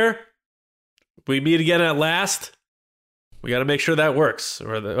right there, we meet again at last. We got to make sure that works.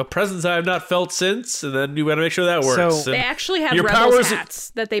 Or a presence I have not felt since, and then you got to make sure that works. So they actually have your Rebels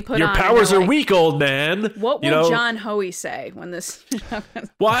hats that they put on. Your powers are weak, old man. What will John Hoey say when this?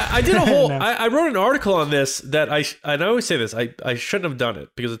 Well, I did a whole. I wrote an article on this that I always say this. I shouldn't have done it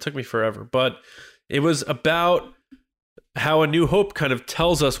because it took me forever, but it was about how A New Hope kind of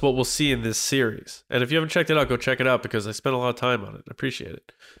tells us what we'll see in this series. And if you haven't checked it out, go check it out because I spent a lot of time on it. I appreciate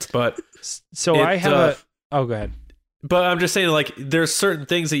it. But I have go ahead. But I'm just saying, like, there's certain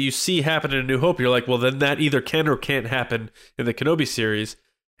things that you see happen in A New Hope. You're like, well, then that either can or can't happen in the Kenobi series.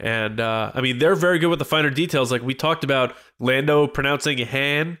 And, I mean, they're very good with the finer details. Like, we talked about Lando pronouncing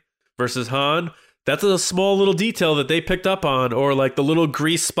Han versus Han. That's a small little detail that they picked up on. Or, like, the little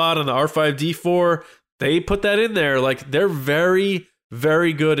grease spot on the R5-D4. They put that in there. Like, they're very,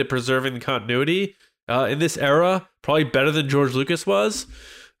 very good at preserving the continuity in this era. Probably better than George Lucas was.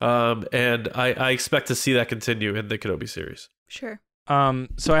 And I expect to see that continue in the Kenobi series. Sure.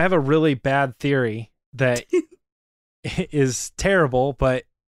 So I have a really bad theory that is terrible, but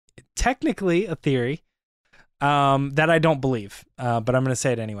technically a theory that I don't believe. But I'm going to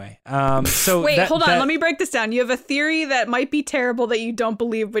say it anyway. So wait, hold on. Let me break this down. You have a theory that might be terrible that you don't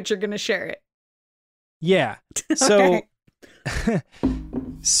believe, but you're going to share it. Yeah. So,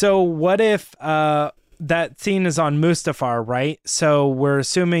 so what if that scene is on Mustafar, right? So we're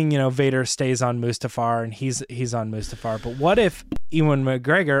assuming, Vader stays on Mustafar and he's on Mustafar. But what if Ewan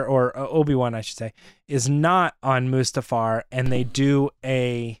McGregor, or Obi-Wan, I should say, is not on Mustafar and they do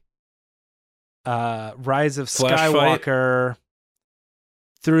a Rise of Skywalker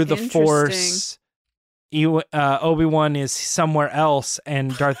through the Force? Obi-Wan is somewhere else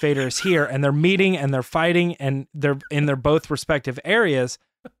and Darth Vader is here, and they're meeting and they're fighting and they're in their both respective areas,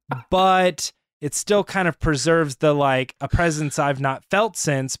 but it still kind of preserves the, like, a presence I've not felt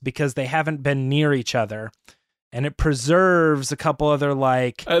since because they haven't been near each other. And it preserves a couple other,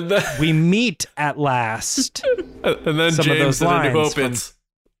 like, we meet at last. And then some James of those lines in A New Hope, it's...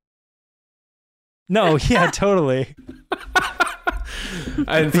 No, yeah, totally.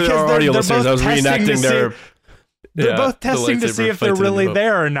 And for our audio listeners, I was reenacting their... They're both testing to see if they're really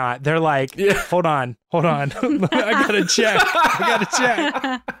there or not. They're like, hold on. I gotta check.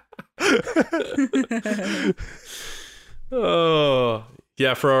 Oh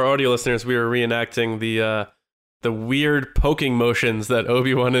yeah, for our audio listeners, we were reenacting the weird poking motions that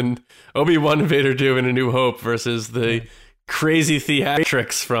Obi-Wan and Vader do in A New Hope versus the crazy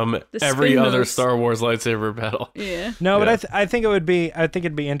theatrics from every other Star Wars lightsaber battle. Yeah. No, but I think it'd be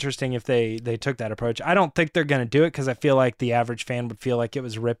interesting if they took that approach. I don't think they're going to do it because I feel like the average fan would feel like it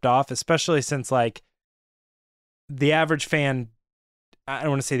was ripped off, especially since, like, the average fan, I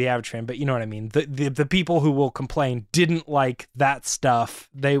don't want to say the average fan, but you know what I mean. The people who will complain didn't like that stuff.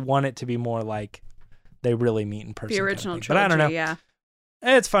 They want it to be more like they really meet in person. The original trilogy, but I don't know. Yeah.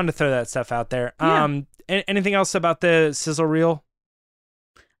 It's fun to throw that stuff out there. Yeah. Anything else about the sizzle reel?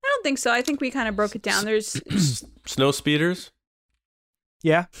 I don't think so. I think we kind of broke it down. There's snow speeders.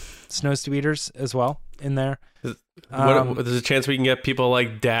 Yeah, snow speeders as well in there. There's a chance we can get people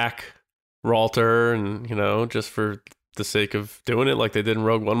like Dak, Ralter, and just for the sake of doing it, like they did in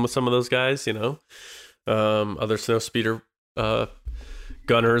Rogue One with some of those guys. Other snow speeder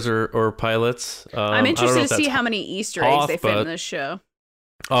gunners or pilots. I'm interested to see how many Easter eggs they fit in this show.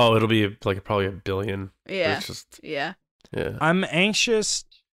 Oh, it'll be like probably 1 billion. Yeah. Yeah. I'm anxious.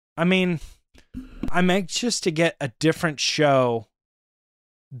 I'm anxious to get a different show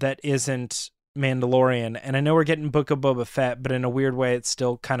that isn't Mandalorian. And I know we're getting Book of Boba Fett, but in a weird way, it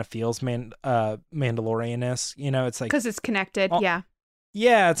still kind of feels Mandalorian-esque. It's like... Because it's connected, yeah.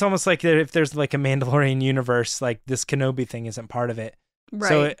 Yeah, it's almost like if there's like a Mandalorian universe, like this Kenobi thing isn't part of it.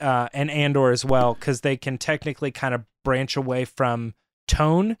 Right. So, and Andor as well, because they can technically kind of branch away from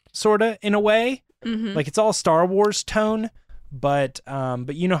tone, sort of, in a way. Mm-hmm. Like, it's all Star Wars tone, but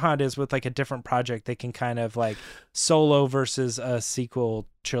you know how it is with like a different project. They can kind of like Solo versus a sequel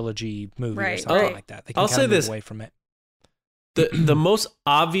trilogy movie or something like that. They can kind of move away from it. The most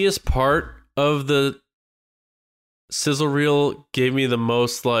obvious part of the sizzle reel gave me the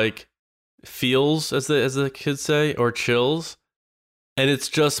most like feels, as the kids say, or chills. And it's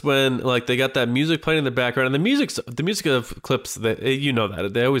just when like they got that music playing in the background, and the music of clips that you know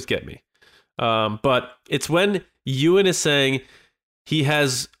that they always get me. But it's when Ewan is saying he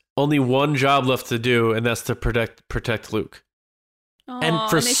has only one job left to do, and that's to protect Luke. And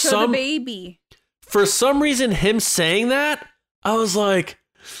for they show the baby. For some reason, him saying that, I was like,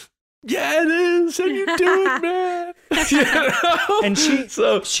 yeah, it is, and you do it, man. You know? And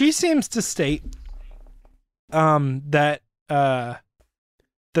she seems to state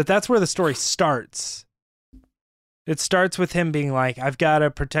that's where the story starts. It starts with him being like, I've got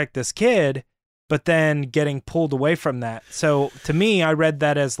to protect this kid, but then getting pulled away from that. So to me, I read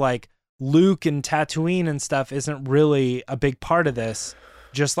that as like Luke and Tatooine and stuff isn't really a big part of this,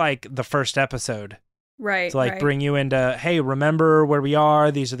 just like the first episode. Right. To like bring you into, hey, remember where we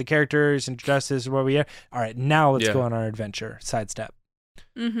are. These are the characters, introduce us where we are. All right, now let's go on our adventure. Sidestep.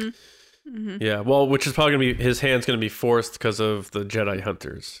 Mm-hmm. Mm-hmm. Yeah, well, which is probably going to be, his hand's going to be forced because of the Jedi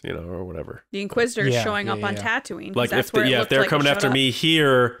Hunters, you know, or whatever. The Inquisitors showing up on Tatooine. Like, if they're coming after me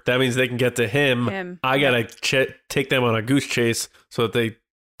here, that means they can get to him. I got to take them on a goose chase so that they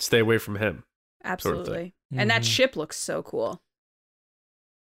stay away from him. Absolutely. Sort of thing. And that ship looks so cool.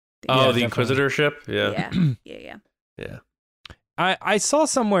 The Inquisitor ship? Yeah. Yeah. I saw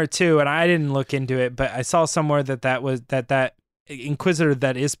somewhere too, and I didn't look into it, but I saw somewhere that Inquisitor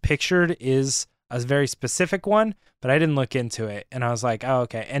that is pictured is a very specific one, but I didn't look into it. And I was like, oh,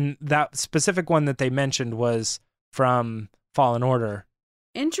 okay. And that specific one that they mentioned was from Fallen Order.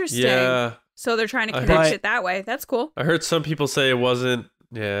 Interesting. Yeah. So they're trying to connect it that way. That's cool. I heard some people say it wasn't.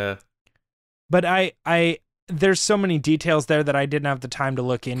 Yeah. But there's so many details there that I didn't have the time to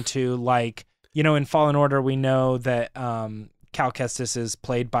look into. Like, you know, in Fallen Order, we know that Cal Kestis is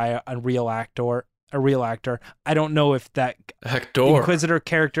played by a real actor. I don't know if that Inquisitor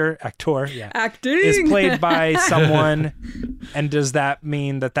character, is played by someone, and does that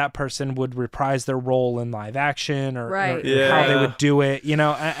mean that person would reprise their role in live action, or how they would do it? You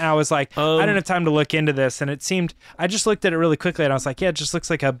know, and I was like, I didn't have time to look into this, and it seemed, I just looked at it really quickly, and I was like, yeah, it just looks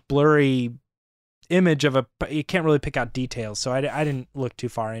like a blurry image of you can't really pick out details, so I didn't look too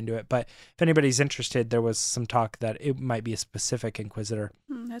far into it. But if anybody's interested, there was some talk that it might be a specific Inquisitor.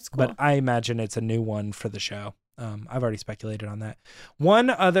 That's cool. But I imagine it's a new one for the show. I've already speculated on that. One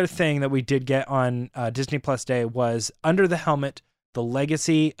other thing that we did get on Disney Plus Day was Under the Helmet, The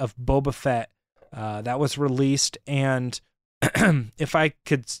Legacy of Boba Fett. That was released, and if I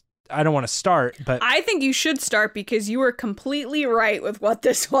could, I don't want to start, but I think you should start, because you were completely right with what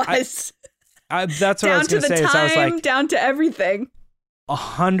this was. That's what I was going to say. Down to the time, I was like, down to everything.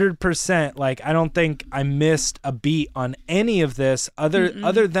 100%. Like, I don't think I missed a beat on any of this other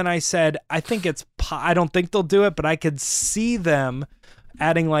than I said, I don't think they'll do it, but I could see them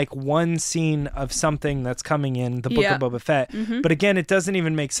adding like one scene of something that's coming in the Book of Boba Fett. But again, it doesn't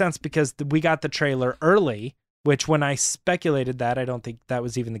even make sense, because we got the trailer early, which when I speculated that, I don't think that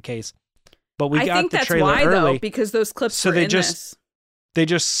was even the case. But we got the trailer early. Though, because those clips were in this. They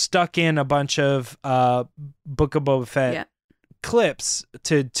just stuck in a bunch of Book of Boba Fett clips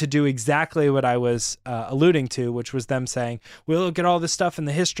to do exactly what I was alluding to, which was them saying, we'll look at all this stuff in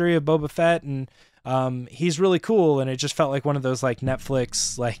the history of Boba Fett, and he's really cool. And it just felt like one of those like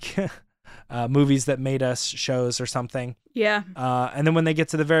Netflix like movies that made us shows or something. Yeah. And then when they get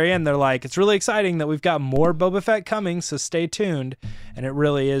to the very end, they're like, it's really exciting that we've got more Boba Fett coming, so stay tuned. And it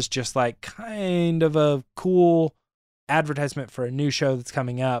really is just like kind of a cool advertisement for a new show that's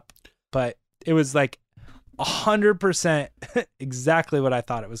coming up, but it was like 100% exactly what I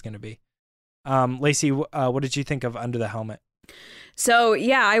thought it was going to be. Lacey, what did you think of Under the Helmet? So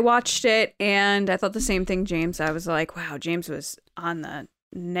yeah, I watched it and I thought the same thing, James. I was like, wow, James was on the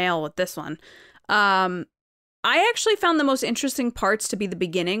nail with this one. I actually found the most interesting parts to be the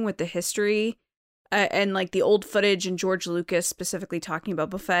beginning with the history and like the old footage, and George Lucas specifically talking about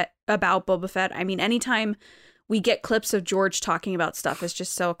Boba Fett. I mean, anytime we get clips of George talking about stuff, is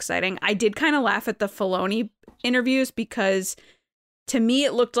just so exciting. I did kind of laugh at the Filoni interviews, because to me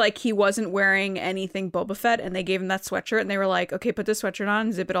it looked like he wasn't wearing anything Boba Fett, and they gave him that sweatshirt and they were like, okay, put this sweatshirt on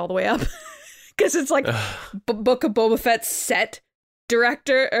and zip it all the way up. Because it's like Book of Boba Fett set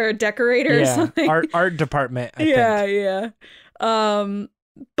director or decorator or something. Art department, I think. Yeah.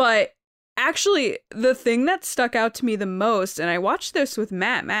 But actually, the thing that stuck out to me the most, and I watched this with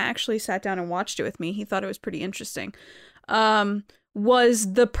Matt. Matt actually sat down and watched it with me. He thought it was pretty interesting.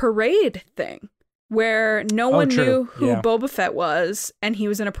 Was the parade thing, where no one knew who Boba Fett was, and he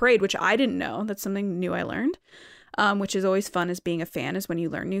was in a parade, which I didn't know. That's something new I learned. which is always fun as being a fan, is when you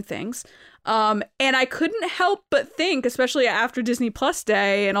learn new things. And I couldn't help but think, especially after Disney Plus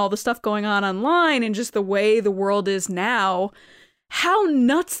Day and all the stuff going on online and just the way the world is now, how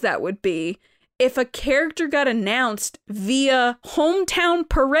nuts that would be if a character got announced via hometown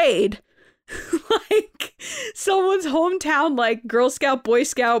parade. Like someone's hometown, like Girl Scout, Boy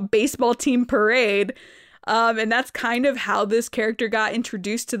Scout, baseball team parade. And that's kind of how this character got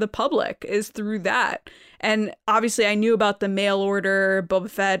introduced to the public, is through that. And obviously I knew about the mail order Boba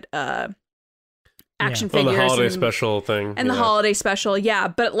Fett action figures. The holiday special thing. And the holiday special, yeah.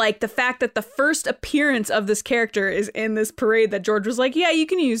 But like the fact that the first appearance of this character is in this parade, that George was like, yeah, you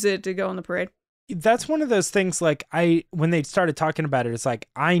can use it to go on the parade. That's one of those things, like, when they started talking about it, it's like,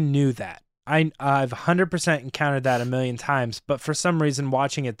 I knew that. I've 100% encountered that a million times, but for some reason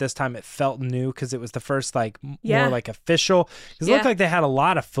watching it this time, it felt new because it was the first, like, more like official. Because it looked like they had a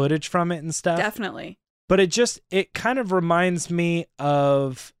lot of footage from it and stuff. Definitely. But it kind of reminds me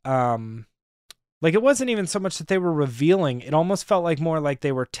of, like, it wasn't even so much that they were revealing. It almost felt like more like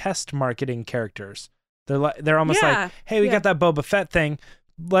they were test marketing characters. They're almost like, hey, we got that Boba Fett thing.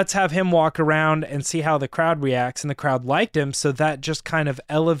 Let's have him walk around and see how the crowd reacts. And the crowd liked him. So that just kind of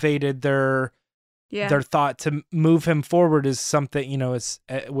elevated their thought to move him forward as something, you know, as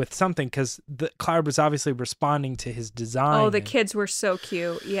with something, because the Cloud was obviously responding to his design. Oh, the kids were so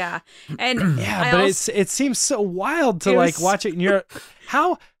cute. Yeah. And it seems so wild to watch it. And you're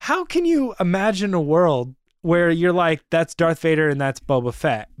how can you imagine a world where you're like, that's Darth Vader and that's Boba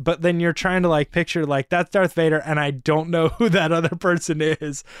Fett, but then you're trying to like picture like, that's Darth Vader and I don't know who that other person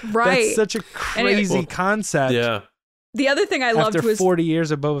is. Right. That's such a crazy concept. Yeah. The other thing I loved was 40 years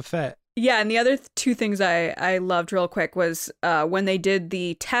of Boba Fett. Yeah, and the other two things I loved real quick was when they did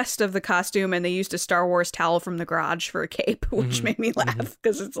the test of the costume and they used a Star Wars towel from the garage for a cape, which made me laugh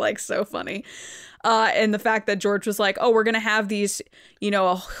because it's like so funny. And the fact that George was like, oh, we're going to have these, you know,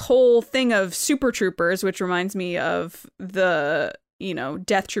 a whole thing of super troopers, which reminds me of the, you know,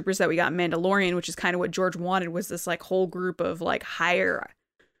 Death Troopers that we got in Mandalorian, which is kind of what George wanted, was this like whole group of like higher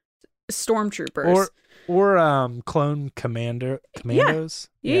stormtroopers. Or clone commandos.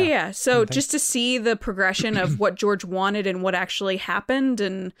 Yeah. So just to see the progression of what George wanted and what actually happened,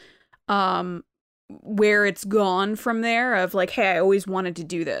 and where it's gone from there, of like, hey, I always wanted to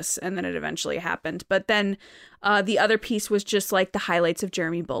do this, and then it eventually happened. But then the other piece was just like the highlights of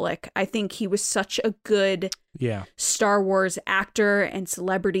Jeremy Bulloch. I think he was such a good Star Wars actor and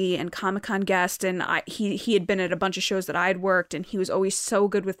celebrity and Comic-Con guest, and he had been at a bunch of shows that I'd worked, and he was always so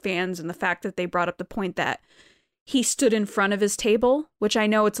good with fans. And the fact that they brought up the point that he stood in front of his table, which I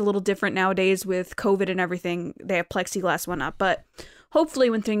know it's a little different nowadays with COVID and everything, they have plexiglass one up, but hopefully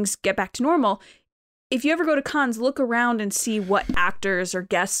when things get back to normal, if you ever go to cons, look around and see what actors or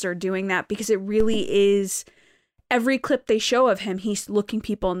guests are doing that, because it really is, every clip they show of him, he's looking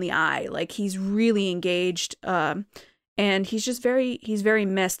people in the eye. Like, he's really engaged, and he's very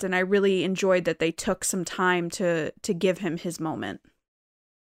missed. And I really enjoyed that they took some time to give him his moment.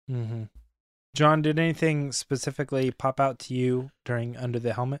 Mm-hmm. John, did anything specifically pop out to you during Under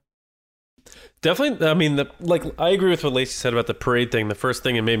the Helmet? Definitely. I mean, I agree with what Lacey said about the parade thing. The first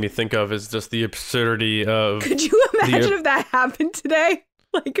thing it made me think of is just the absurdity of. Could you imagine if that happened today?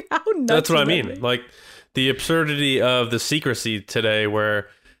 Like, how nuts? That's what I mean. Like, the absurdity of the secrecy today, where,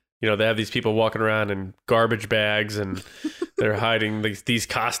 you know, they have these people walking around in garbage bags and they're hiding these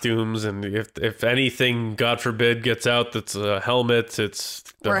costumes, and if anything, God forbid, gets out that's a helmet, it's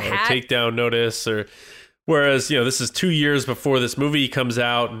or a takedown notice, or. Whereas, you know, this is 2 years before this movie comes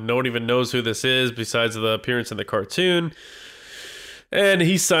out, and no one even knows who this is besides the appearance in the cartoon. And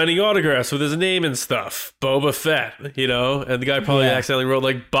he's signing autographs with his name and stuff. Boba Fett, you know? And the guy probably accidentally wrote,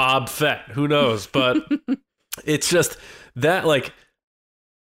 like, Bob Fett. Who knows? But it's just that, like,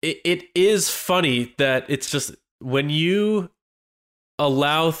 it is funny that it's just when you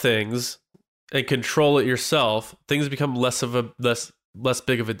allow things and control it yourself, things become less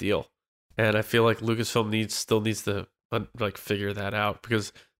big of a deal. And I feel like Lucasfilm still needs to like figure that out,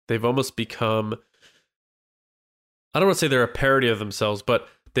 because they've almost become, I don't want to say they're a parody of themselves, but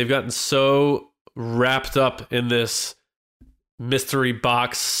they've gotten so wrapped up in this mystery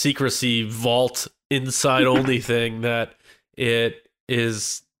box, secrecy vault, inside only thing that it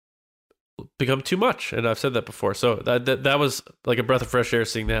is become too much. And I've said that before. So that was like a breath of fresh air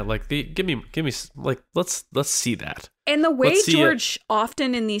seeing that. Like, give me like, let's see that. And the way George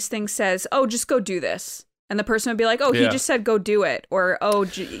often in these things says, oh, just go do this. And the person would be like, oh, he just said go do it. Or, oh,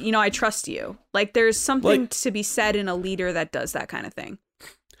 you know, I trust you. Like, there's something to be said in a leader that does that kind of thing.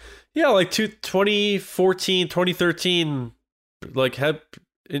 Yeah, like 2014, 2013, like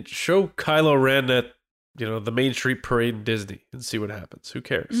show Kylo Ren at the Main Street Parade in Disney and see what happens. Who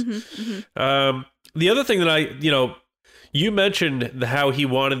cares? Mm-hmm. The other thing that you mentioned how he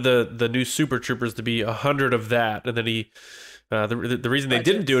wanted the new Super Troopers to be 100 of that, and then he the reason they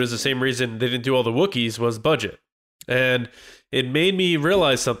didn't do it is the same reason they didn't do all the Wookiees was budget. And it made me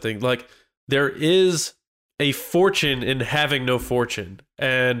realize something. Like, there is a fortune in having no fortune.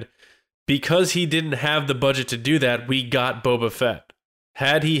 And because he didn't have the budget to do that, we got Boba Fett.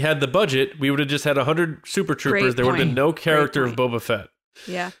 Had he had the budget, we would have just had 100 Super Troopers. There would have been no character of Boba Fett.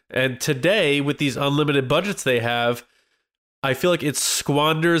 Yeah. And today, with these unlimited budgets they have, I feel like it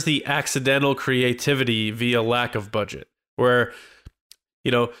squanders the accidental creativity via lack of budget. Where,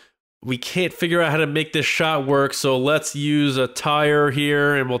 we can't figure out how to make this shot work, so let's use a tire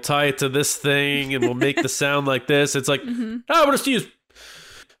here and we'll tie it to this thing and we'll make the sound like this. It's like, we'll just use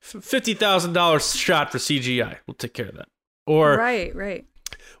 $50,000 shot for CGI. We'll take care of that. Or right.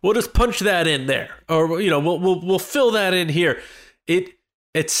 We'll just punch that in there. Or we'll fill that in here.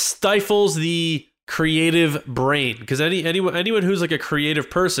 It stifles the creative brain, because anyone who's like a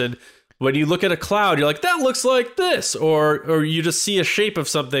creative person, when you look at a cloud, you're like, that looks like this, or you just see a shape of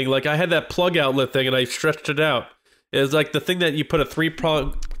something. Like, I had that plug outlet thing and I stretched it out. It's like the thing that you put a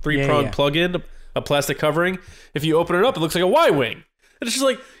three-prong plug in, a plastic covering. If you open it up, it looks like a Y-wing. And it's just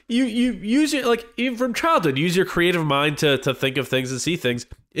like, you use it, like, even from childhood, use your creative mind to think of things and see things.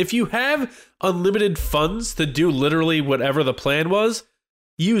 If you have unlimited funds to do literally whatever the plan was,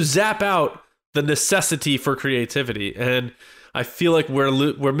 you zap out the necessity for creativity. And I feel like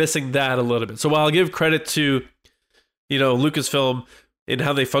we're missing that a little bit. So while I'll give credit to, Lucasfilm in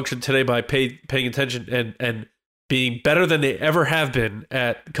how they function today by paying attention and being better than they ever have been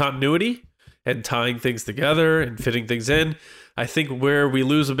at continuity and tying things together and fitting things in, I think where we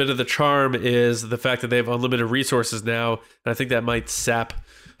lose a bit of the charm is the fact that they have unlimited resources now. And I think that might sap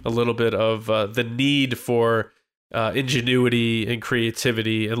a little bit of the need for ingenuity and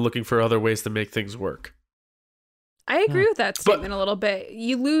creativity and looking for other ways to make things work. I agree with that statement a little bit.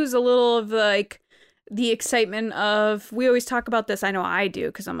 You lose a little of the excitement of, we always talk about this, I know I do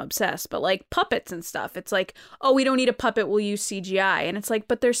because I'm obsessed, but like puppets and stuff. It's like, oh, we don't need a puppet, we'll use CGI. And it's like,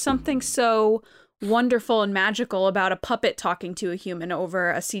 but there's something so wonderful and magical about a puppet talking to a human over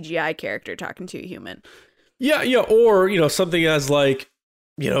a CGI character talking to a human. Yeah, or, something as like,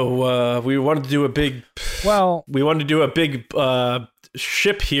 we wanted to do a big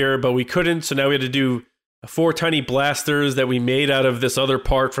ship here, but we couldn't, so now we had to do 4 tiny blasters that we made out of this other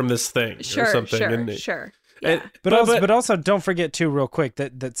part from this thing or something. Sure. Yeah. But also don't forget too, real quick,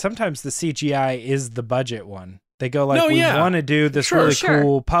 that sometimes the CGI is the budget one. They go like, we want to do this really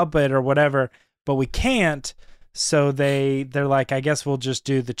cool puppet or whatever, but we can't. So they're like, I guess we'll just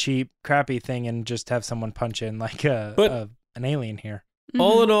do the cheap, crappy thing and just have someone punch in like an alien here.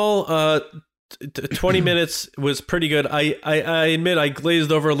 All in all, 20 minutes was pretty good. I admit I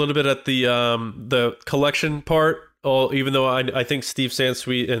glazed over a little bit at the collection part. Even though I think Steve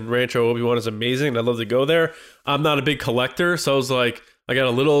Sansweet and Rancho Obi-Wan is amazing, and I'd love to go there. I'm not a big collector, so I was like, I got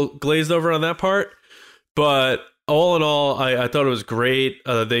a little glazed over on that part. But all in all, I thought it was great.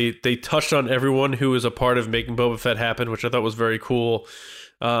 They touched on everyone who was a part of making Boba Fett happen, which I thought was very cool.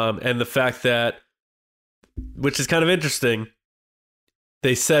 And the fact that, which is kind of interesting,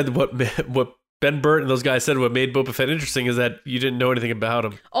 they said what Ben Burtt and those guys said what made Boba Fett interesting is that you didn't know anything about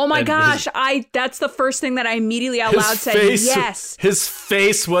him. Oh my gosh, that's the first thing that I immediately out loud said, yes. His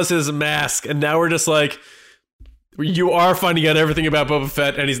face was his mask, and now we're just like, you are finding out everything about Boba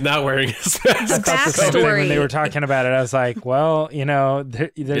Fett, and he's not wearing his mask. The backstory. When they were talking about it, I was like, well,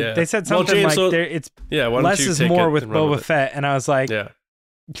 they said something James, it's less is more with Boba Fett, and I was like,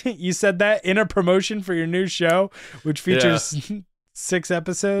 you said that in a promotion for your new show, which features 6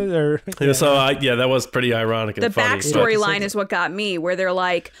 episodes or that was pretty ironic and the funny. Backstory line is what got me, where they're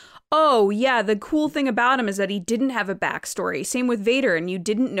like, oh yeah, the cool thing about him is that he didn't have a backstory, same with Vader, and you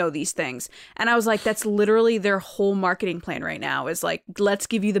didn't know these things. And I was like, that's literally their whole marketing plan right now, is like, let's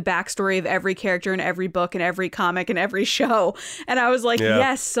give you the backstory of every character in every book and every comic and every show. And I was like,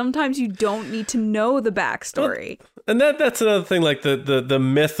 yes, sometimes you don't need to know the backstory. And that's another thing, like the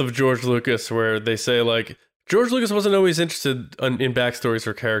myth of George Lucas, where they say like, George Lucas wasn't always interested in backstories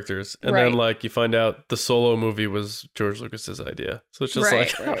for characters. And then, like, you find out the Solo movie was George Lucas's idea. So it's just I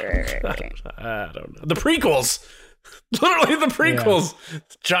don't know. The prequels! Literally the prequels! Yeah.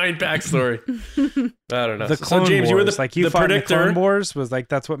 Giant backstory. I don't know. The Clone James, Wars. You were the predictor. The Clone Wars was like,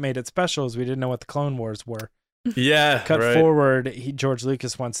 that's what made it special, is we didn't know what the Clone Wars were. Yeah, Cut forward, George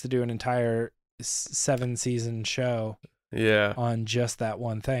Lucas wants to do an entire 7-season show on just that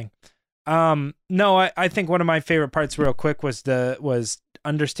one thing. No, I think one of my favorite parts real quick was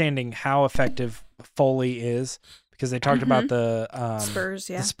understanding how effective Foley is, because they talked about the Spurs,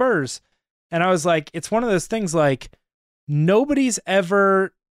 the Spurs, and I was like, it's one of those things like nobody's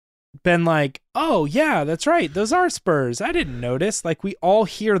ever been like, oh yeah, that's right, those are Spurs. I didn't notice. Like, we all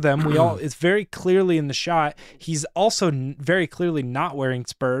hear them. We all, it's very clearly in the shot. He's also very clearly not wearing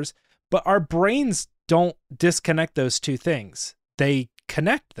Spurs, but our brains don't disconnect those two things. They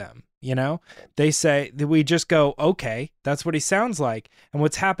connect them, you know? They say that we just go, okay, that's what he sounds like. And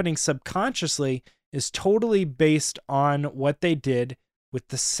what's happening subconsciously is totally based on what they did with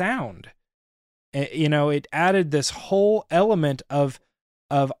the sound. You know, it added this whole element of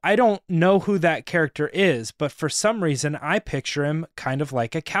I don't know who that character is, but for some reason I picture him kind of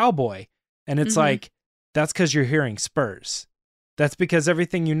like a cowboy. And it's like, that's because you're hearing Spurs. That's because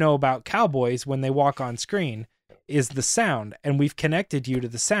everything you know about cowboys when they walk on screen is the sound, and we've connected you to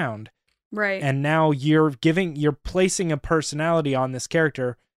the sound. Right. And now you're placing a personality on this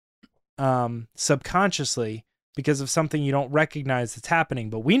character subconsciously because of something you don't recognize that's happening,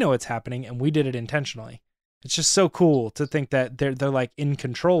 but we know it's happening and we did it intentionally. It's just so cool to think that they're like in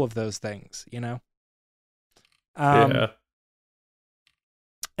control of those things, you know? Yeah.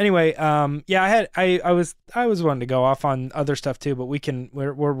 Anyway, yeah, I was wanting to go off on other stuff too, but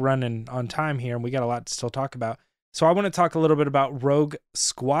we're running on time here and we got a lot to still talk about. So I want to talk a little bit about Rogue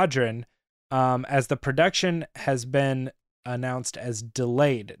Squadron, as the production has been announced as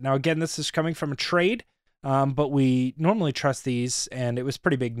delayed. Now, again, this is coming from a trade, but we normally trust these, and it was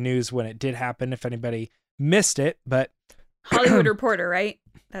pretty big news when it did happen, if anybody missed it, but Hollywood Reporter, right?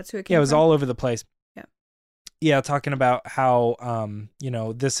 That's who it came from? Yeah, it was all over the place. Yeah. Yeah, talking about how, you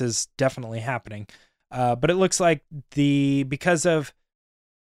know, this is definitely happening. But it looks like because of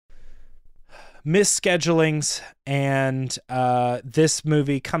misschedulings and this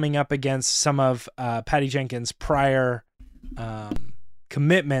movie coming up against some of Patty Jenkins' prior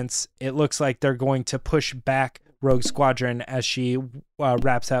commitments, it looks like they're going to push back Rogue Squadron as she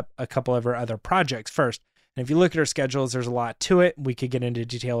wraps up a couple of her other projects first. And if you look at her schedules, there's a lot to it. We could get into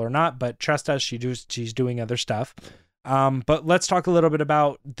detail or not, but trust us, she's doing other stuff. But let's talk a little bit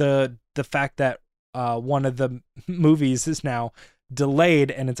about the fact that one of the movies is now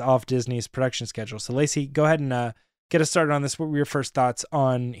delayed and it's off Disney's production schedule. So Lacey, go ahead and get us started on this. What were your first thoughts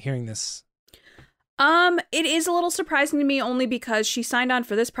on hearing this? It is a little surprising to me, only because she signed on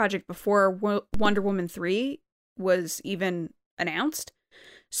for this project before Wonder Woman 3 was even announced.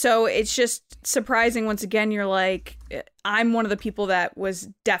 So it's just surprising. Once again, you're like, I'm one of the people that was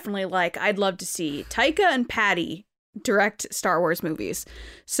definitely like, I'd love to see Taika and Patty direct Star Wars movies.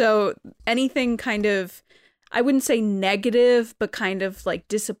 So anything kind of, I wouldn't say negative, but kind of like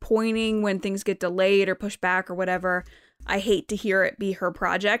disappointing when things get delayed or pushed back or whatever, I hate to hear it be her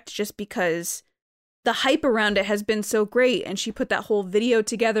project, just because the hype around it has been so great. And she put that whole video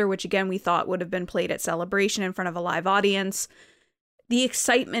together, which again, we thought would have been played at Celebration in front of a live audience. The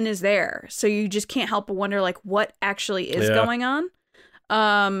excitement is there. So you just can't help but wonder, like, what actually is going on.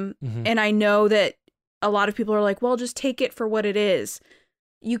 And I know that a lot of people are like, well, just take it for what it is.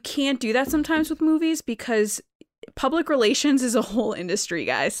 You can't do that sometimes with movies, because public relations is a whole industry,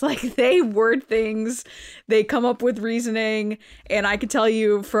 guys. Like, they word things, they come up with reasoning. And I can tell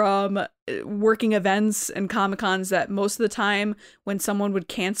you from working events and Comic-Cons that most of the time when someone would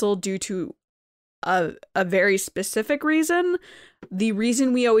cancel due to a very specific reason, the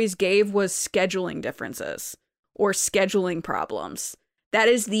reason we always gave was scheduling differences or scheduling problems. That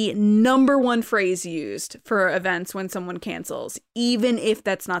is the number one phrase used for events when someone cancels, even if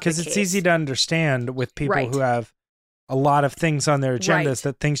that's not the case. Because it's easy to understand with people who have a lot of things on their agendas,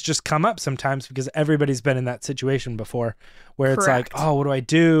 that things just come up sometimes, because everybody's been in that situation before where it's like, oh, what do I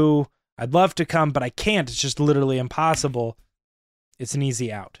do? I'd love to come, but I can't. It's just literally impossible. It's an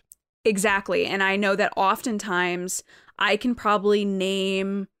easy out. Exactly. And I know that oftentimes I can probably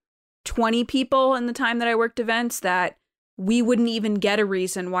name 20 people in the time that I worked events that we wouldn't even get a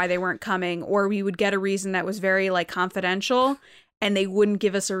reason why they weren't coming, or we would get a reason that was very like confidential and they wouldn't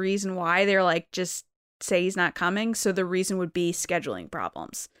give us a reason why. They're like, just say he's not coming. So the reason would be scheduling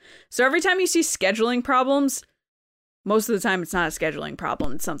problems. So every time you see scheduling problems, most of the time it's not a scheduling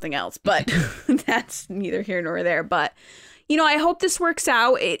problem, it's something else, but that's neither here nor there. But you know, I hope this works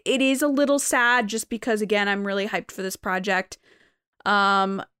out. It is a little sad just because, again, I'm really hyped for this project.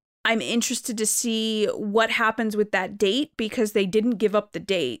 I'm interested to see what happens with that date, because they didn't give up the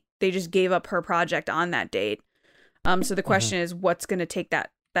date. They just gave up her project on that date. So the question is, what's going to take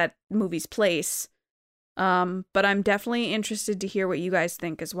that movie's place? But I'm definitely interested to hear what you guys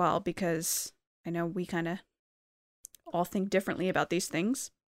think as well, because I know we kind of all think differently about these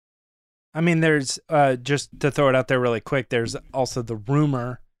things. I mean, there's just to throw it out there really quick. There's also the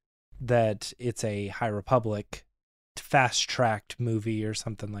rumor that it's a High Republic fast-tracked movie or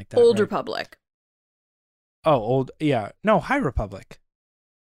something like that. Old right? Republic. Oh, High Republic.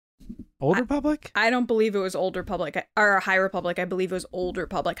 Old Republic? I don't believe it was Old Republic or High Republic. I believe it was Old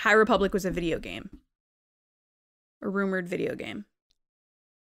Republic. High Republic was a video game. A rumored video game.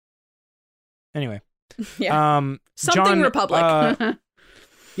 Anyway. Yeah. Something John, Republic.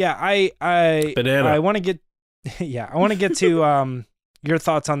 yeah, I Banana. I want to get I want to get to your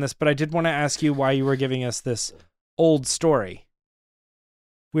thoughts on this, but I did want to ask you why you were giving us this old story.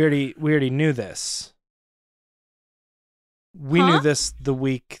 We already knew this. We knew this the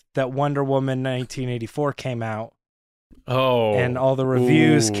week that Wonder Woman 1984 came out. Oh. And all the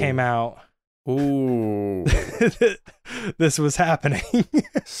reviews Ooh. came out. Ooh. This was happening.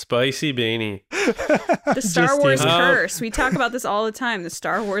 Spicy beanie. The Star Just Wars teasing. curse. We talk about this all the time. The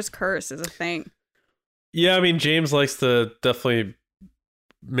Star Wars curse is a thing. Yeah, I mean, James likes to definitely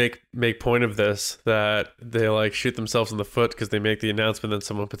make point of this, that they like shoot themselves in the foot because they make the announcement and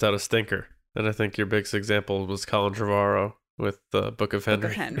someone puts out a stinker. And I think your biggest example was Colin Trevorrow with the Book of Henry.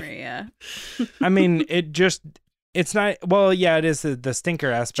 Book of Henry, yeah. I mean, it's not, well, yeah, it is the stinker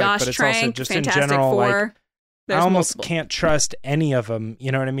aspect, Josh but it's Trank, also just Fantastic in general, Four. like, I There's almost multiple. can't trust any of them.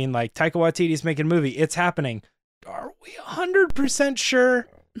 You know what I mean? Like, Taika Waititi's making a movie. It's happening. Are we 100% sure?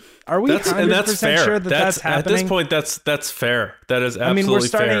 Are we 100% And that's fair. sure that that's happening? At this point, that's fair. That is absolutely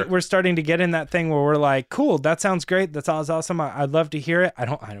I mean, fair. we're starting to get in that thing where we're like, cool, that sounds great. That sounds awesome. I'd love to hear it. I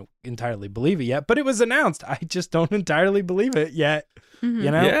don't entirely believe it yet, but it was announced. I just don't entirely believe it yet. Mm-hmm.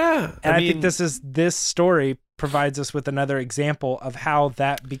 You know? Yeah. And I think this story provides us with another example of how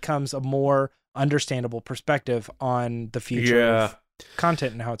that becomes a more understandable perspective on the future of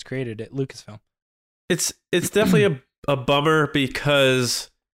content and how it's created at Lucasfilm. It's definitely a bummer because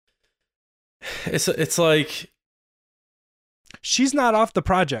it's like She's not off the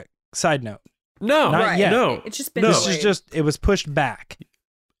project. Side note. no, Not Right. yet. no. It's just been This delayed. is just, it was pushed back.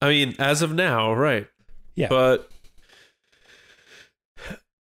 I mean, as of now, right? Yeah. But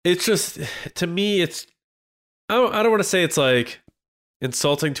it's just, to me, it's, I don't want to say it's like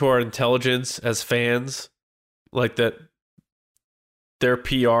insulting to our intelligence as fans, like that their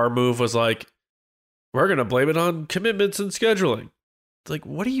PR move was like, we're going to blame it on commitments and scheduling. It's like,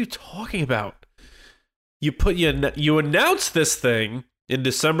 what are you talking about? You announced this thing in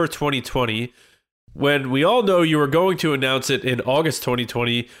December 2020 when we all know you were going to announce it in August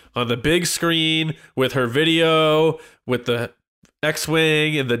 2020 on the big screen with her video, with the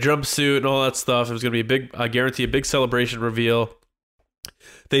X-Wing and the jumpsuit and all that stuff. It was going to be I guarantee, a big celebration reveal.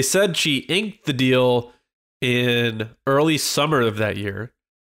 They said she inked the deal in early summer of that year.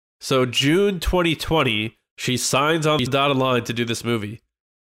 So June 2020, she signs on the dotted line to do this movie.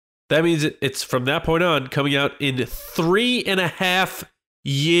 That means it's from that point on coming out in 3.5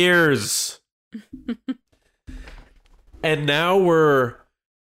 years. And now we're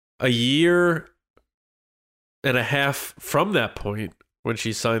a year and a half from that point when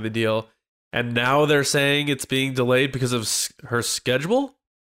she signed the deal. And now they're saying it's being delayed because of her schedule?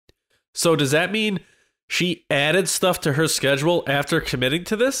 So does that mean she added stuff to her schedule after committing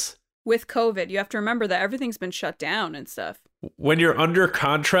to this? With COVID, you have to remember that everything's been shut down and stuff. When you're under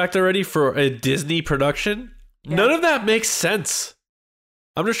contract already for a Disney production? Yeah. None of that makes sense.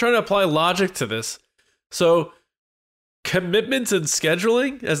 I'm just trying to apply logic to this. So, commitments and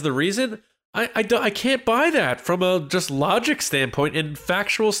scheduling as the reason? I can't buy that from a just logic standpoint and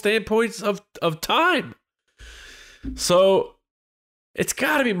factual standpoints of time. So, it's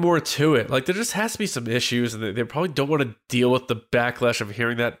got to be more to it. Like, there just has to be some issues, and they probably don't want to deal with the backlash of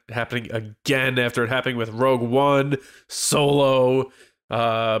hearing that happening again after it happening with Rogue One, Solo,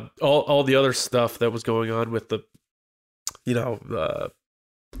 all the other stuff that was going on with the,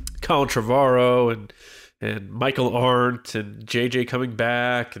 Colin Trevorrow and Michael Arndt and JJ coming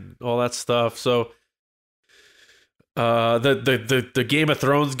back and all that stuff. So, the Game of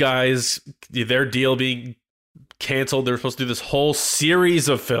Thrones guys, their deal being canceled. They were supposed to do this whole series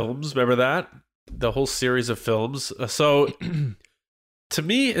of films. Remember that? The whole series of films. So to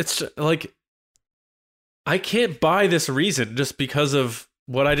me, it's like, I can't buy this reason just because of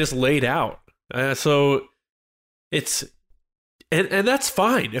what I just laid out. So it's, and that's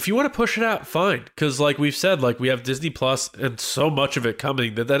fine. If you want to push it out, fine. Because like we've said, like we have Disney Plus and so much of it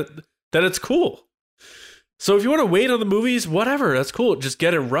coming that it's cool. So if you want to wait on the movies, whatever, that's cool. Just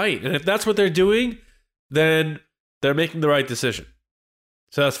get it right. And if that's what they're doing, then they're making the right decision.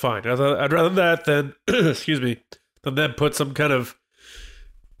 So that's fine. I'd rather that than, excuse me, than then put some kind of,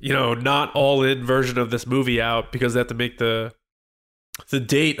 not all-in version of this movie out because they have to make the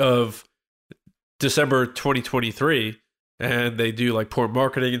date of December 2023, and they do like poor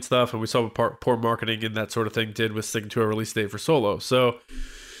marketing and stuff, and we saw what poor marketing and that sort of thing did with sticking to a release date for Solo. So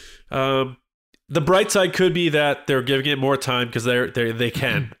the bright side could be that they're giving it more time because they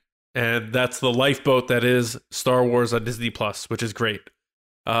can, and that's the lifeboat that is Star Wars on Disney Plus, which is great.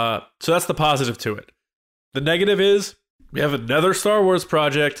 So that's the positive to it. The negative is we have another Star Wars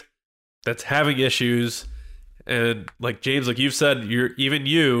project that's having issues, and like James, like you've said, you're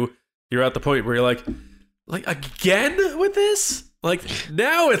at the point where you're like again with this? Like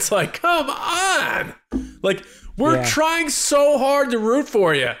now it's like, come on. Like we're trying so hard to root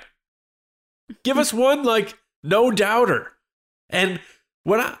for you. Give us one like no doubter. And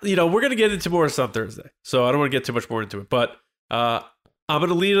we're going to get into more stuff Thursday. So I don't want to get too much more into it, but I'm going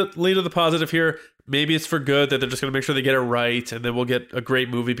to lean to the positive here. Maybe it's for good that they're just going to make sure they get it right, and then we'll get a great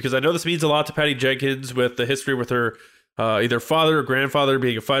movie, because I know this means a lot to Patty Jenkins with the history with her either father or grandfather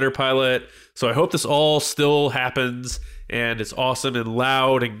being a fighter pilot. So I hope this all still happens, and it's awesome and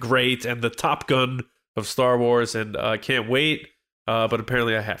loud and great and the Top Gun of Star Wars, and I can't wait, but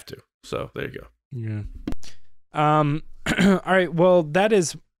apparently I have to. So there you go. Yeah. All right. Well, that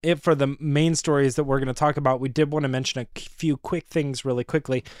is it for the main stories that we're going to talk about. We did want to mention a few quick things really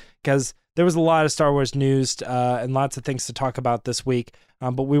quickly, because there was a lot of Star Wars news and lots of things to talk about this week.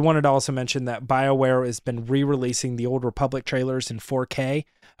 But we wanted to also mention that BioWare has been re-releasing the Old Republic trailers in 4K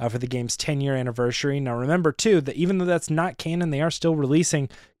for the game's 10-year anniversary. Now, remember, too, that even though that's not canon, they are still releasing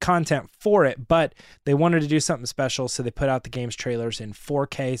content for it, but they wanted to do something special, so they put out the game's trailers in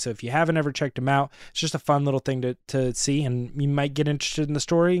 4K. So if you haven't ever checked them out, it's just a fun little thing to see, and you might get interested in the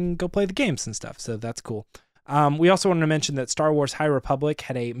story and go play the games and stuff, so that's cool. We also wanted to mention that Star Wars High Republic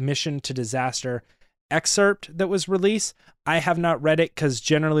had a Mission to Disaster excerpt that was released. I have not read it, because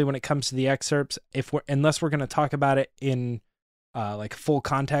generally when it comes to the excerpts, unless we're going to talk about it in like full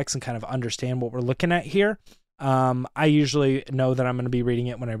context and kind of understand what we're looking at here, I usually know that I'm going to be reading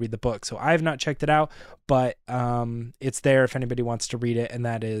it when I read the book. So I have not checked it out, but it's there if anybody wants to read it, and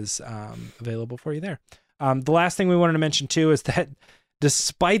that is available for you there. The last thing we wanted to mention too is that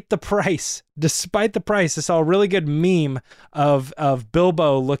despite the price, I saw a really good meme of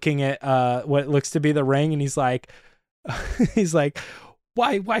Bilbo looking at what looks to be the ring, and he's like,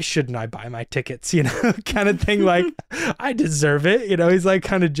 why shouldn't I buy my tickets? Kind of thing. Like, I deserve it. He's like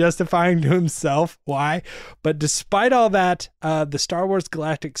kind of justifying to himself why. But despite all that, the Star Wars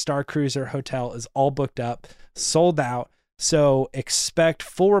Galactic Star Cruiser Hotel is all booked up, sold out. So expect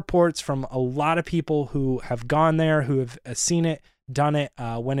full reports from a lot of people who have gone there, who have seen it, done it.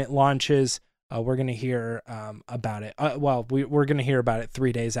 When it launches, we're going to hear about it. We're going to hear about it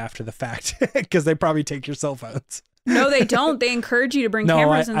 3 days after the fact, because they probably take your cell phones. No, they don't. They encourage you to bring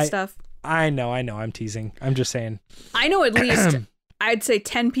cameras and stuff. I know. I'm teasing. I'm just saying. I know at least, I'd say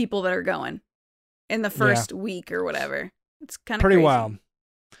 10 people that are going in the first week or whatever. It's kind of pretty crazy. wild.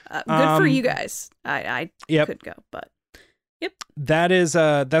 Good for you guys. I could go, but yep. That is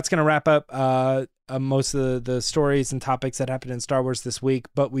that's going to wrap up most of the stories and topics that happened in Star Wars this week.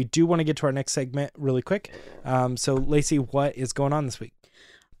 But we do want to get to our next segment really quick. So Lacey, what is going on this week?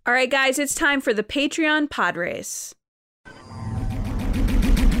 All right, guys, it's time for the Patreon pod race.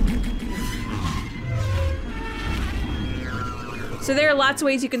 So there are lots of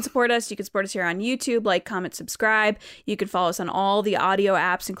ways you can support us. You can support us here on YouTube, like, comment, subscribe. You can follow us on all the audio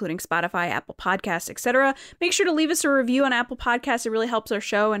apps, including Spotify, Apple Podcasts, etc. Make sure to leave us a review on Apple Podcasts. It really helps our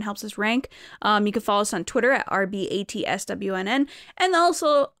show and helps us rank. You can follow us on Twitter at RBATSWNN, and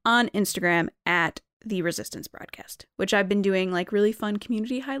also on Instagram at The Resistance Broadcast, which I've been doing like really fun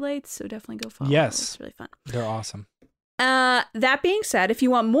community highlights. So definitely go follow. Yes, it's really fun. They're awesome. That being said, if you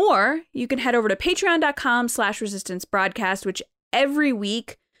want more, you can head over to patreon.com/resistance broadcast, which every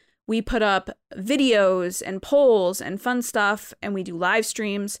week we put up videos and polls and fun stuff, and we do live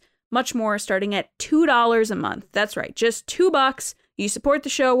streams, much more, starting at $2 a month. That's right, just $2. You support the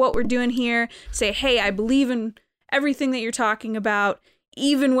show, what we're doing here. Say, hey, I believe in everything that you're talking about,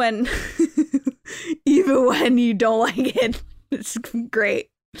 even when you don't like it. It's great.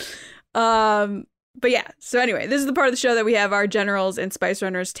 But yeah, so anyway, this is the part of the show that we have our generals and spice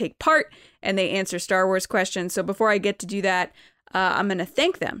runners take part, and they answer Star Wars questions. So before I get to do that, I'm going to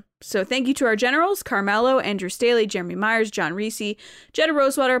thank them. So thank you to our generals: Carmelo, Andrew Staley, Jeremy Myers, John Reese, Jetta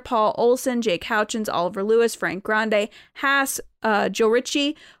Rosewater, Paul Olson, Jake Houchins, Oliver Lewis, Frank Grande, Haas, Joe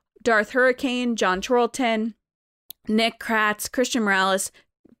Ritchie, Darth Hurricane, John Chorlton, Nick Kratz, Christian Morales,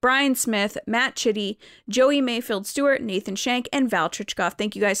 Brian Smith, Matt Chitty, Joey Mayfield Stewart, Nathan Shank, and Val Trichkoff.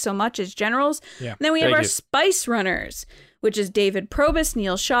 Thank you guys so much as generals. Yeah. And then we have our spice runners. which is David Probus,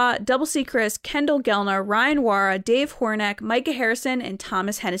 Neil Shaw, Double C Chris, Kendall Gelner, Ryan Wara, Dave Hornack, Micah Harrison, and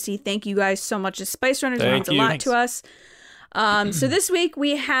Thomas Hennessy. Thank you guys so much as Spice Runners. It means a lot to us. So this week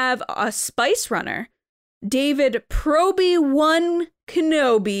we have a Spice Runner, David Proby1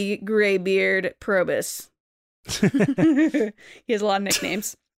 Kenobi Graybeard Probus. He has a lot of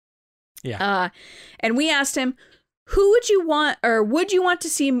nicknames. Yeah. And we asked him, who would you want, or would you want to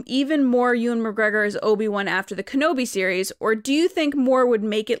see even more Ewan McGregor as Obi-Wan after the Kenobi series, or do you think more would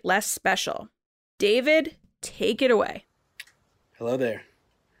make it less special? David, take it away. Hello there.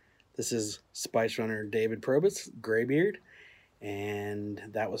 This is Spice Runner David Probus, Graybeard, and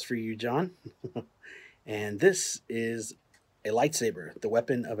that was for you, John. And this is a lightsaber, the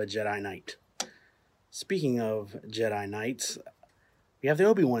weapon of a Jedi Knight. Speaking of Jedi Knights, we have the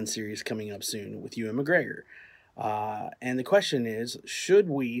Obi-Wan series coming up soon with Ewan McGregor. And the question is, should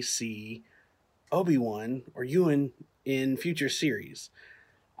we see Obi-Wan or Ewan in future series?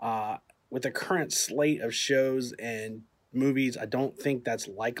 With the current slate of shows and movies, I don't think that's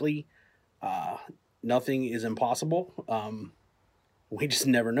likely. Nothing is impossible. We just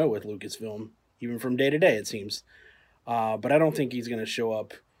never know with Lucasfilm, even from day to day, it seems. But I don't think he's going to show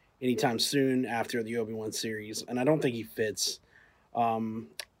up anytime soon after the Obi-Wan series, and I don't think he fits.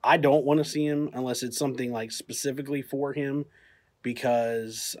 I don't want to see him unless it's something like specifically for him,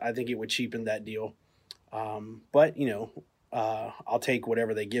 because I think it would cheapen that deal. But, I'll take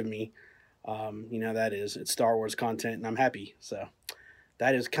whatever they give me. That is, it's Star Wars content, and I'm happy. So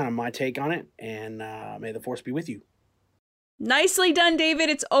that is kind of my take on it, and may the Force be with you. Nicely done, David.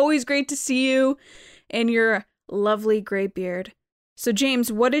 It's always great to see you and your lovely gray beard. So,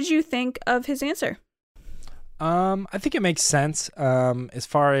 James, what did you think of his answer? I think it makes sense. As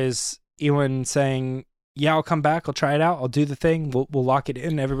far as Ewan saying, "Yeah, I'll come back. I'll try it out. I'll do the thing. We'll lock it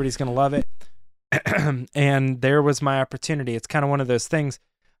in. Everybody's gonna love it." And there was my opportunity. It's kind of one of those things.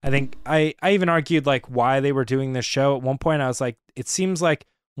 I think I even argued like why they were doing this show. At one point, I was like, it seems like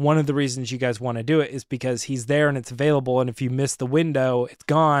one of the reasons you guys want to do it is because he's there and it's available. And if you miss the window, it's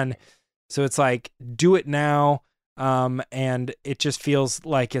gone. So it's like, do it now. And it just feels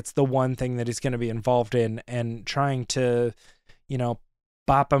like it's the one thing that he's going to be involved in, and trying to,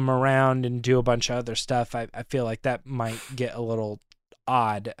 bop him around and do a bunch of other stuff. I feel like that might get a little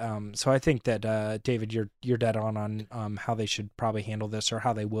odd. So I think that, David, you're dead on how they should probably handle this, or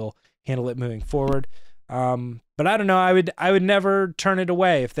how they will handle it moving forward. But I don't know. I would never turn it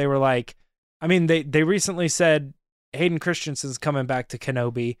away if they were like, I mean, they recently said Hayden Christensen's coming back to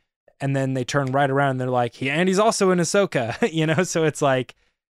Kenobi. And then they turn right around and they're like, and he's also in Ahsoka, So it's like,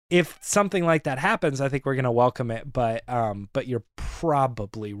 if something like that happens, I think we're going to welcome it. But you're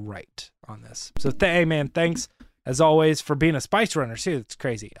probably right on this. So, hey, man, thanks, as always, for being a Spice Runner, too. It's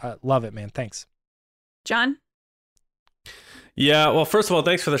crazy. I love it, man. Thanks. John? Yeah, well, first of all,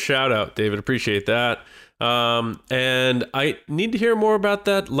 thanks for the shout out, David. Appreciate that. And I need to hear more about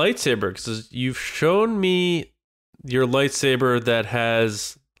that lightsaber, because you've shown me your lightsaber that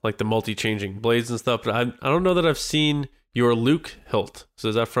has like the multi-changing blades and stuff, but I don't know that I've seen your Luke hilt. So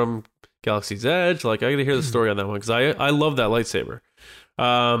is that from Galaxy's Edge? Like, I gotta hear the story on that one, because I love that lightsaber,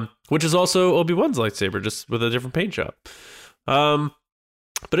 which is also Obi-Wan's lightsaber, just with a different paint job. But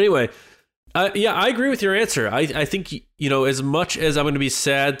anyway, I agree with your answer. I think, as much as I'm going to be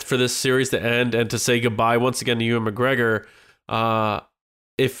sad for this series to end and to say goodbye once again to Ewan McGregor,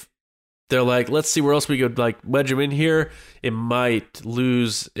 if they're like, let's see where else we could like wedge him in here, it might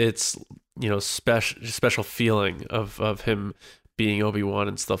lose its, special feeling of him being Obi-Wan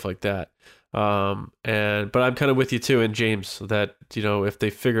and stuff like that. But I'm kind of with you too, and James, that, if they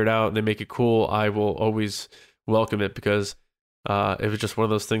figure it out and they make it cool, I will always welcome it, because it was just one of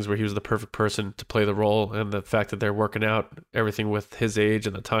those things where he was the perfect person to play the role, and the fact that they're working out everything with his age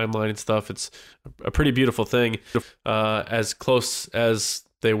and the timeline and stuff, it's a pretty beautiful thing. As close as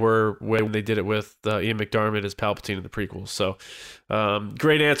they were when they did it with Ian McDiarmid as Palpatine in the prequels. So,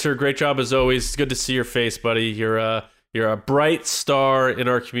 great answer. Great job as always. It's good to see your face, buddy. You're a bright star in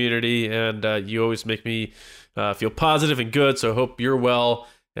our community, and you always make me feel positive and good. So I hope you're well,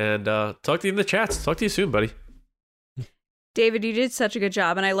 and talk to you in the chats. Talk to you soon, buddy. David, you did such a good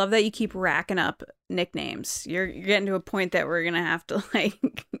job, and I love that you keep racking up nicknames. You're getting to a point that we're gonna have to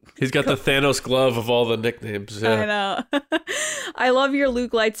He's got the Thanos glove of all the nicknames. Yeah. I know. I love your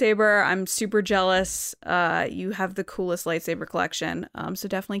Luke lightsaber. I'm super jealous. You have the coolest lightsaber collection. So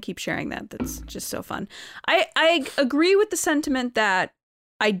definitely keep sharing that. That's just so fun. I agree with the sentiment that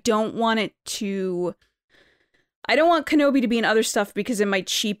I don't want it to I don't want Kenobi to be in other stuff because it might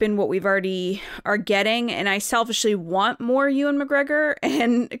cheapen what we've already are getting. And I selfishly want more Ewan McGregor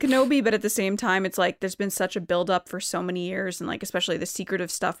and Kenobi. But at the same time, it's like there's been such a buildup for so many years. And like especially the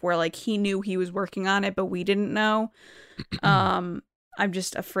secretive stuff where like he knew he was working on it, but we didn't know. I'm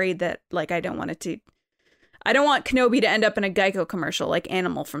just afraid that like I don't want Kenobi to end up in a Geico commercial like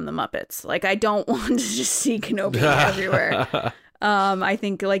Animal from the Muppets. Like I don't want to just see Kenobi everywhere. I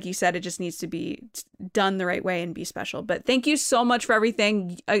think, like you said, it just needs to be done the right way and be special. But thank you so much for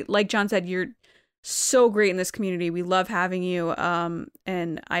everything. Like John said, you're so great in this community. We love having you.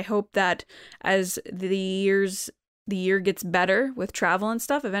 And I hope that as the year gets better with travel and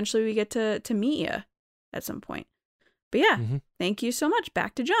stuff, eventually we get to meet you at some point. But yeah, Thank you so much.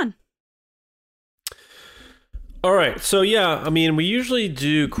 Back to John. All right. So, yeah, I mean, we usually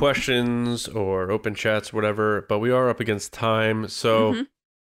do questions or open chats or whatever, but we are up against time. So,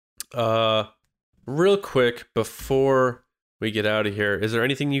 real quick, before we get out of here, is there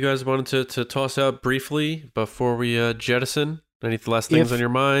anything you guys wanted to toss out briefly before we jettison? Any last things on your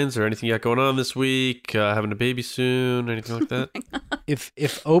minds or anything you got going on this week? Having a baby soon? Anything like that?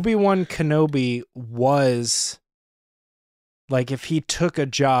 If Obi-Wan Kenobi was... Like, if he took a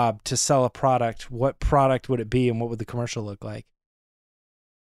job to sell a product, what product would it be and what would the commercial look like?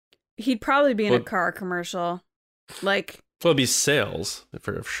 He'd probably be in a car commercial. Like... Well, it'd be sales,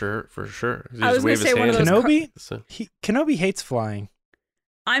 for sure. I was going to say one of those... Kenobi hates flying.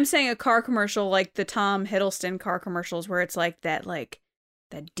 I'm saying a car commercial like the Tom Hiddleston car commercials where it's like that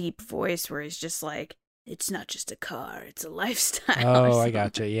deep voice where he's just like, it's not just a car, it's a lifestyle. Oh, I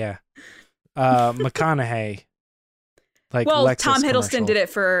gotcha, yeah. McConaughey. Like well, Lexus Tom Hiddleston commercial. did it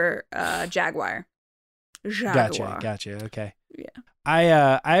for Jaguar. Gotcha. Okay. Yeah. I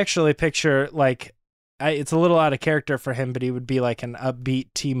actually picture like it's a little out of character for him, but he would be like an upbeat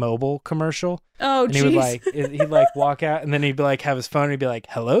T-Mobile commercial. Oh, and he would he'd like walk out, and then he'd be like have his phone, and he'd be like,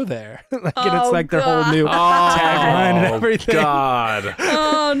 "Hello there," like, and it's like their whole new tagline and everything. God.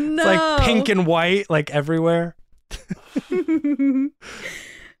 Oh no! It's like pink and white, like everywhere.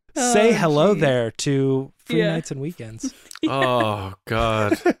 Say hello there to free nights and weekends. Oh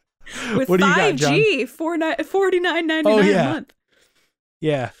God! With what do you 5G, $49.99 a month.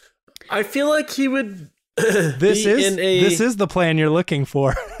 Yeah, I feel like he would. This is the plan you're looking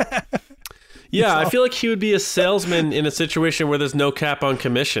for. Yeah, I feel like he would be a salesman in a situation where there's no cap on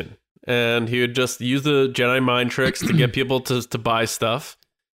commission, and he would just use the Jedi mind tricks to get people to buy stuff.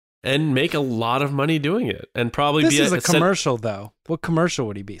 And make a lot of money doing it, and probably this be is a commercial though. What commercial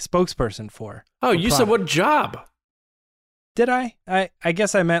would he be spokesperson for? Oh, you said what job? Did I? I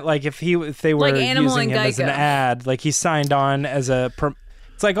guess I meant like if they were like using him as an ad, like he signed on as a.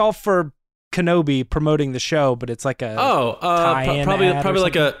 It's like all for Kenobi promoting the show, but it's like a probably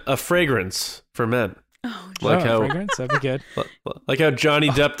like a fragrance for men. Oh, like how fragrance that'd be good. Like how Johnny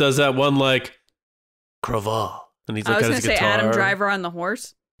Depp does that one like Craval, and he's like I was got gonna his say guitar. Adam Driver on the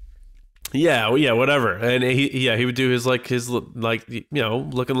horse. Yeah, whatever. And he would do his looking like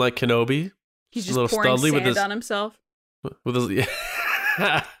Kenobi. He's just pouring sand on himself. With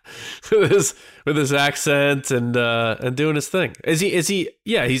his accent and doing his thing. Is he?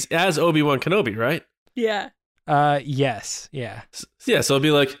 Yeah, he's as Obi-Wan Kenobi, right? Yeah. Yes. Yeah. Yeah. So it'll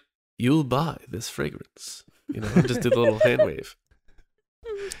be like, you'll buy this fragrance. Just do the little hand wave.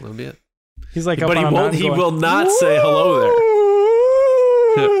 That'll be it. He's like, but he will not say hello there.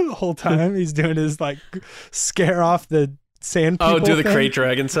 The whole time he's doing his like scare off the sand people. Oh, do the thing. crate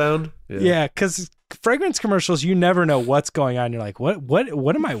dragon sound? Yeah, because fragrance commercials, you never know what's going on. You're like, what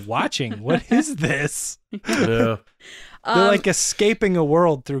am I watching? What is this? Yeah. They're like escaping a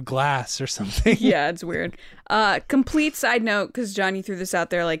world through glass or something. Yeah, it's weird. Complete side note, because Johnny threw this out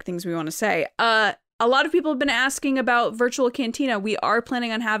there, like things we want to say. A lot of people have been asking about Virtual Cantina. We are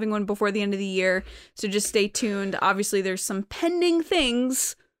planning on having one before the end of the year, so just stay tuned. Obviously, there's some pending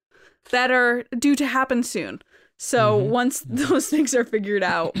things that are due to happen soon. So once those things are figured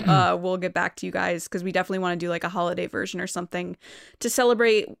out, we'll get back to you guys, because we definitely want to do like a holiday version or something to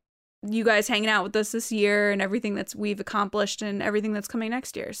celebrate you guys hanging out with us this year and everything we've accomplished and everything that's coming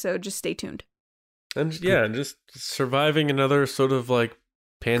next year. So just stay tuned. And yeah, just surviving another sort of like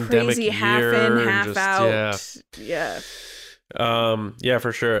pandemic crazy year, half in, half just, out. Yeah,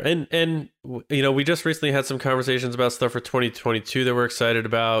 for sure. And we just recently had some conversations about stuff for 2022 that we're excited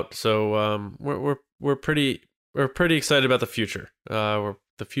about. So we're pretty excited about the future. The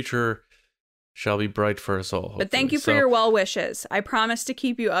future shall be bright for us all. But thank you for your well wishes. I promise to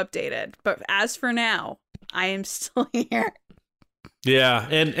keep you updated. But as for now, I am still here. Yeah,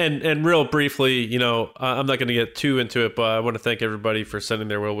 and real briefly, you know, I'm not going to get too into it, but I want to thank everybody for sending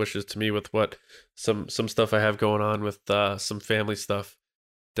their well wishes to me with what some stuff I have going on with some family stuff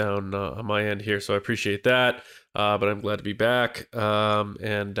down on my end here. So I appreciate that, but I'm glad to be back.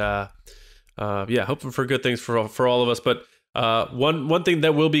 Yeah, hoping for good things for all of us. But one thing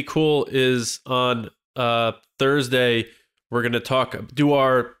that will be cool is on Thursday we're going to do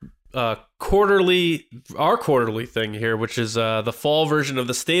our quarterly thing here, which is the fall version of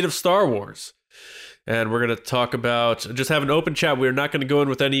the State of Star Wars. And we're going to talk about, just have an open chat. We're not going to go in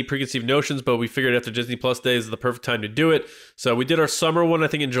with any preconceived notions, but we figured after Disney Plus days is the perfect time to do it. So we did our summer one, I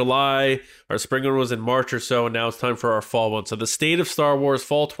think, in July. Our spring one was in March or so, and now it's time for our fall one. So the State of Star Wars,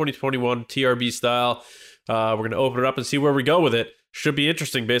 fall 2021, TRB style. We're going to open it up and see where we go with it. Should be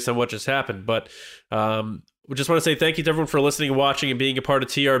interesting based on what just happened. But we just want to say thank you to everyone for listening and watching and being a part of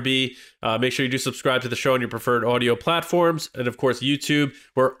TRB. Make sure you do subscribe to the show on your preferred audio platforms. And, of course, YouTube.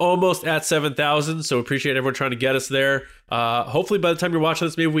 We're almost at 7,000, so appreciate everyone trying to get us there. Hopefully, by the time you're watching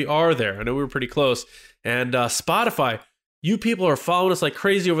this, maybe we are there. I know we were pretty close. And Spotify, you people are following us like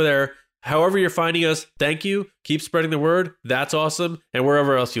crazy over there. However you're finding us, thank you. Keep spreading the word. That's awesome. And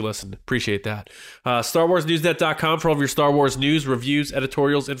wherever else you listen, appreciate that. StarWarsNewsNet.com for all of your Star Wars news, reviews,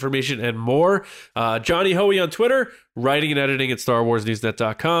 editorials, information, and more. Johnny Hoey on Twitter, writing and editing at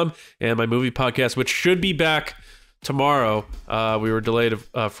StarWarsNewsNet.com. And my movie podcast, which should be back tomorrow. We were delayed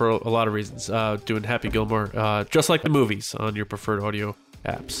for a lot of reasons. Doing Happy Gilmore, just like the movies, on your preferred audio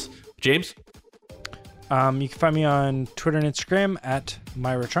apps. James? You can find me on Twitter and Instagram at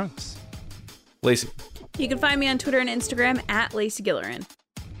Myra Trunks. Lacey? You can find me on Twitter and Instagram at Lacey Gillerin.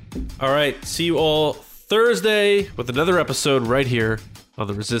 All right. See you all Thursday with another episode right here on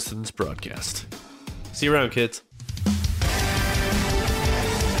the Resistance Broadcast. See you around, kids.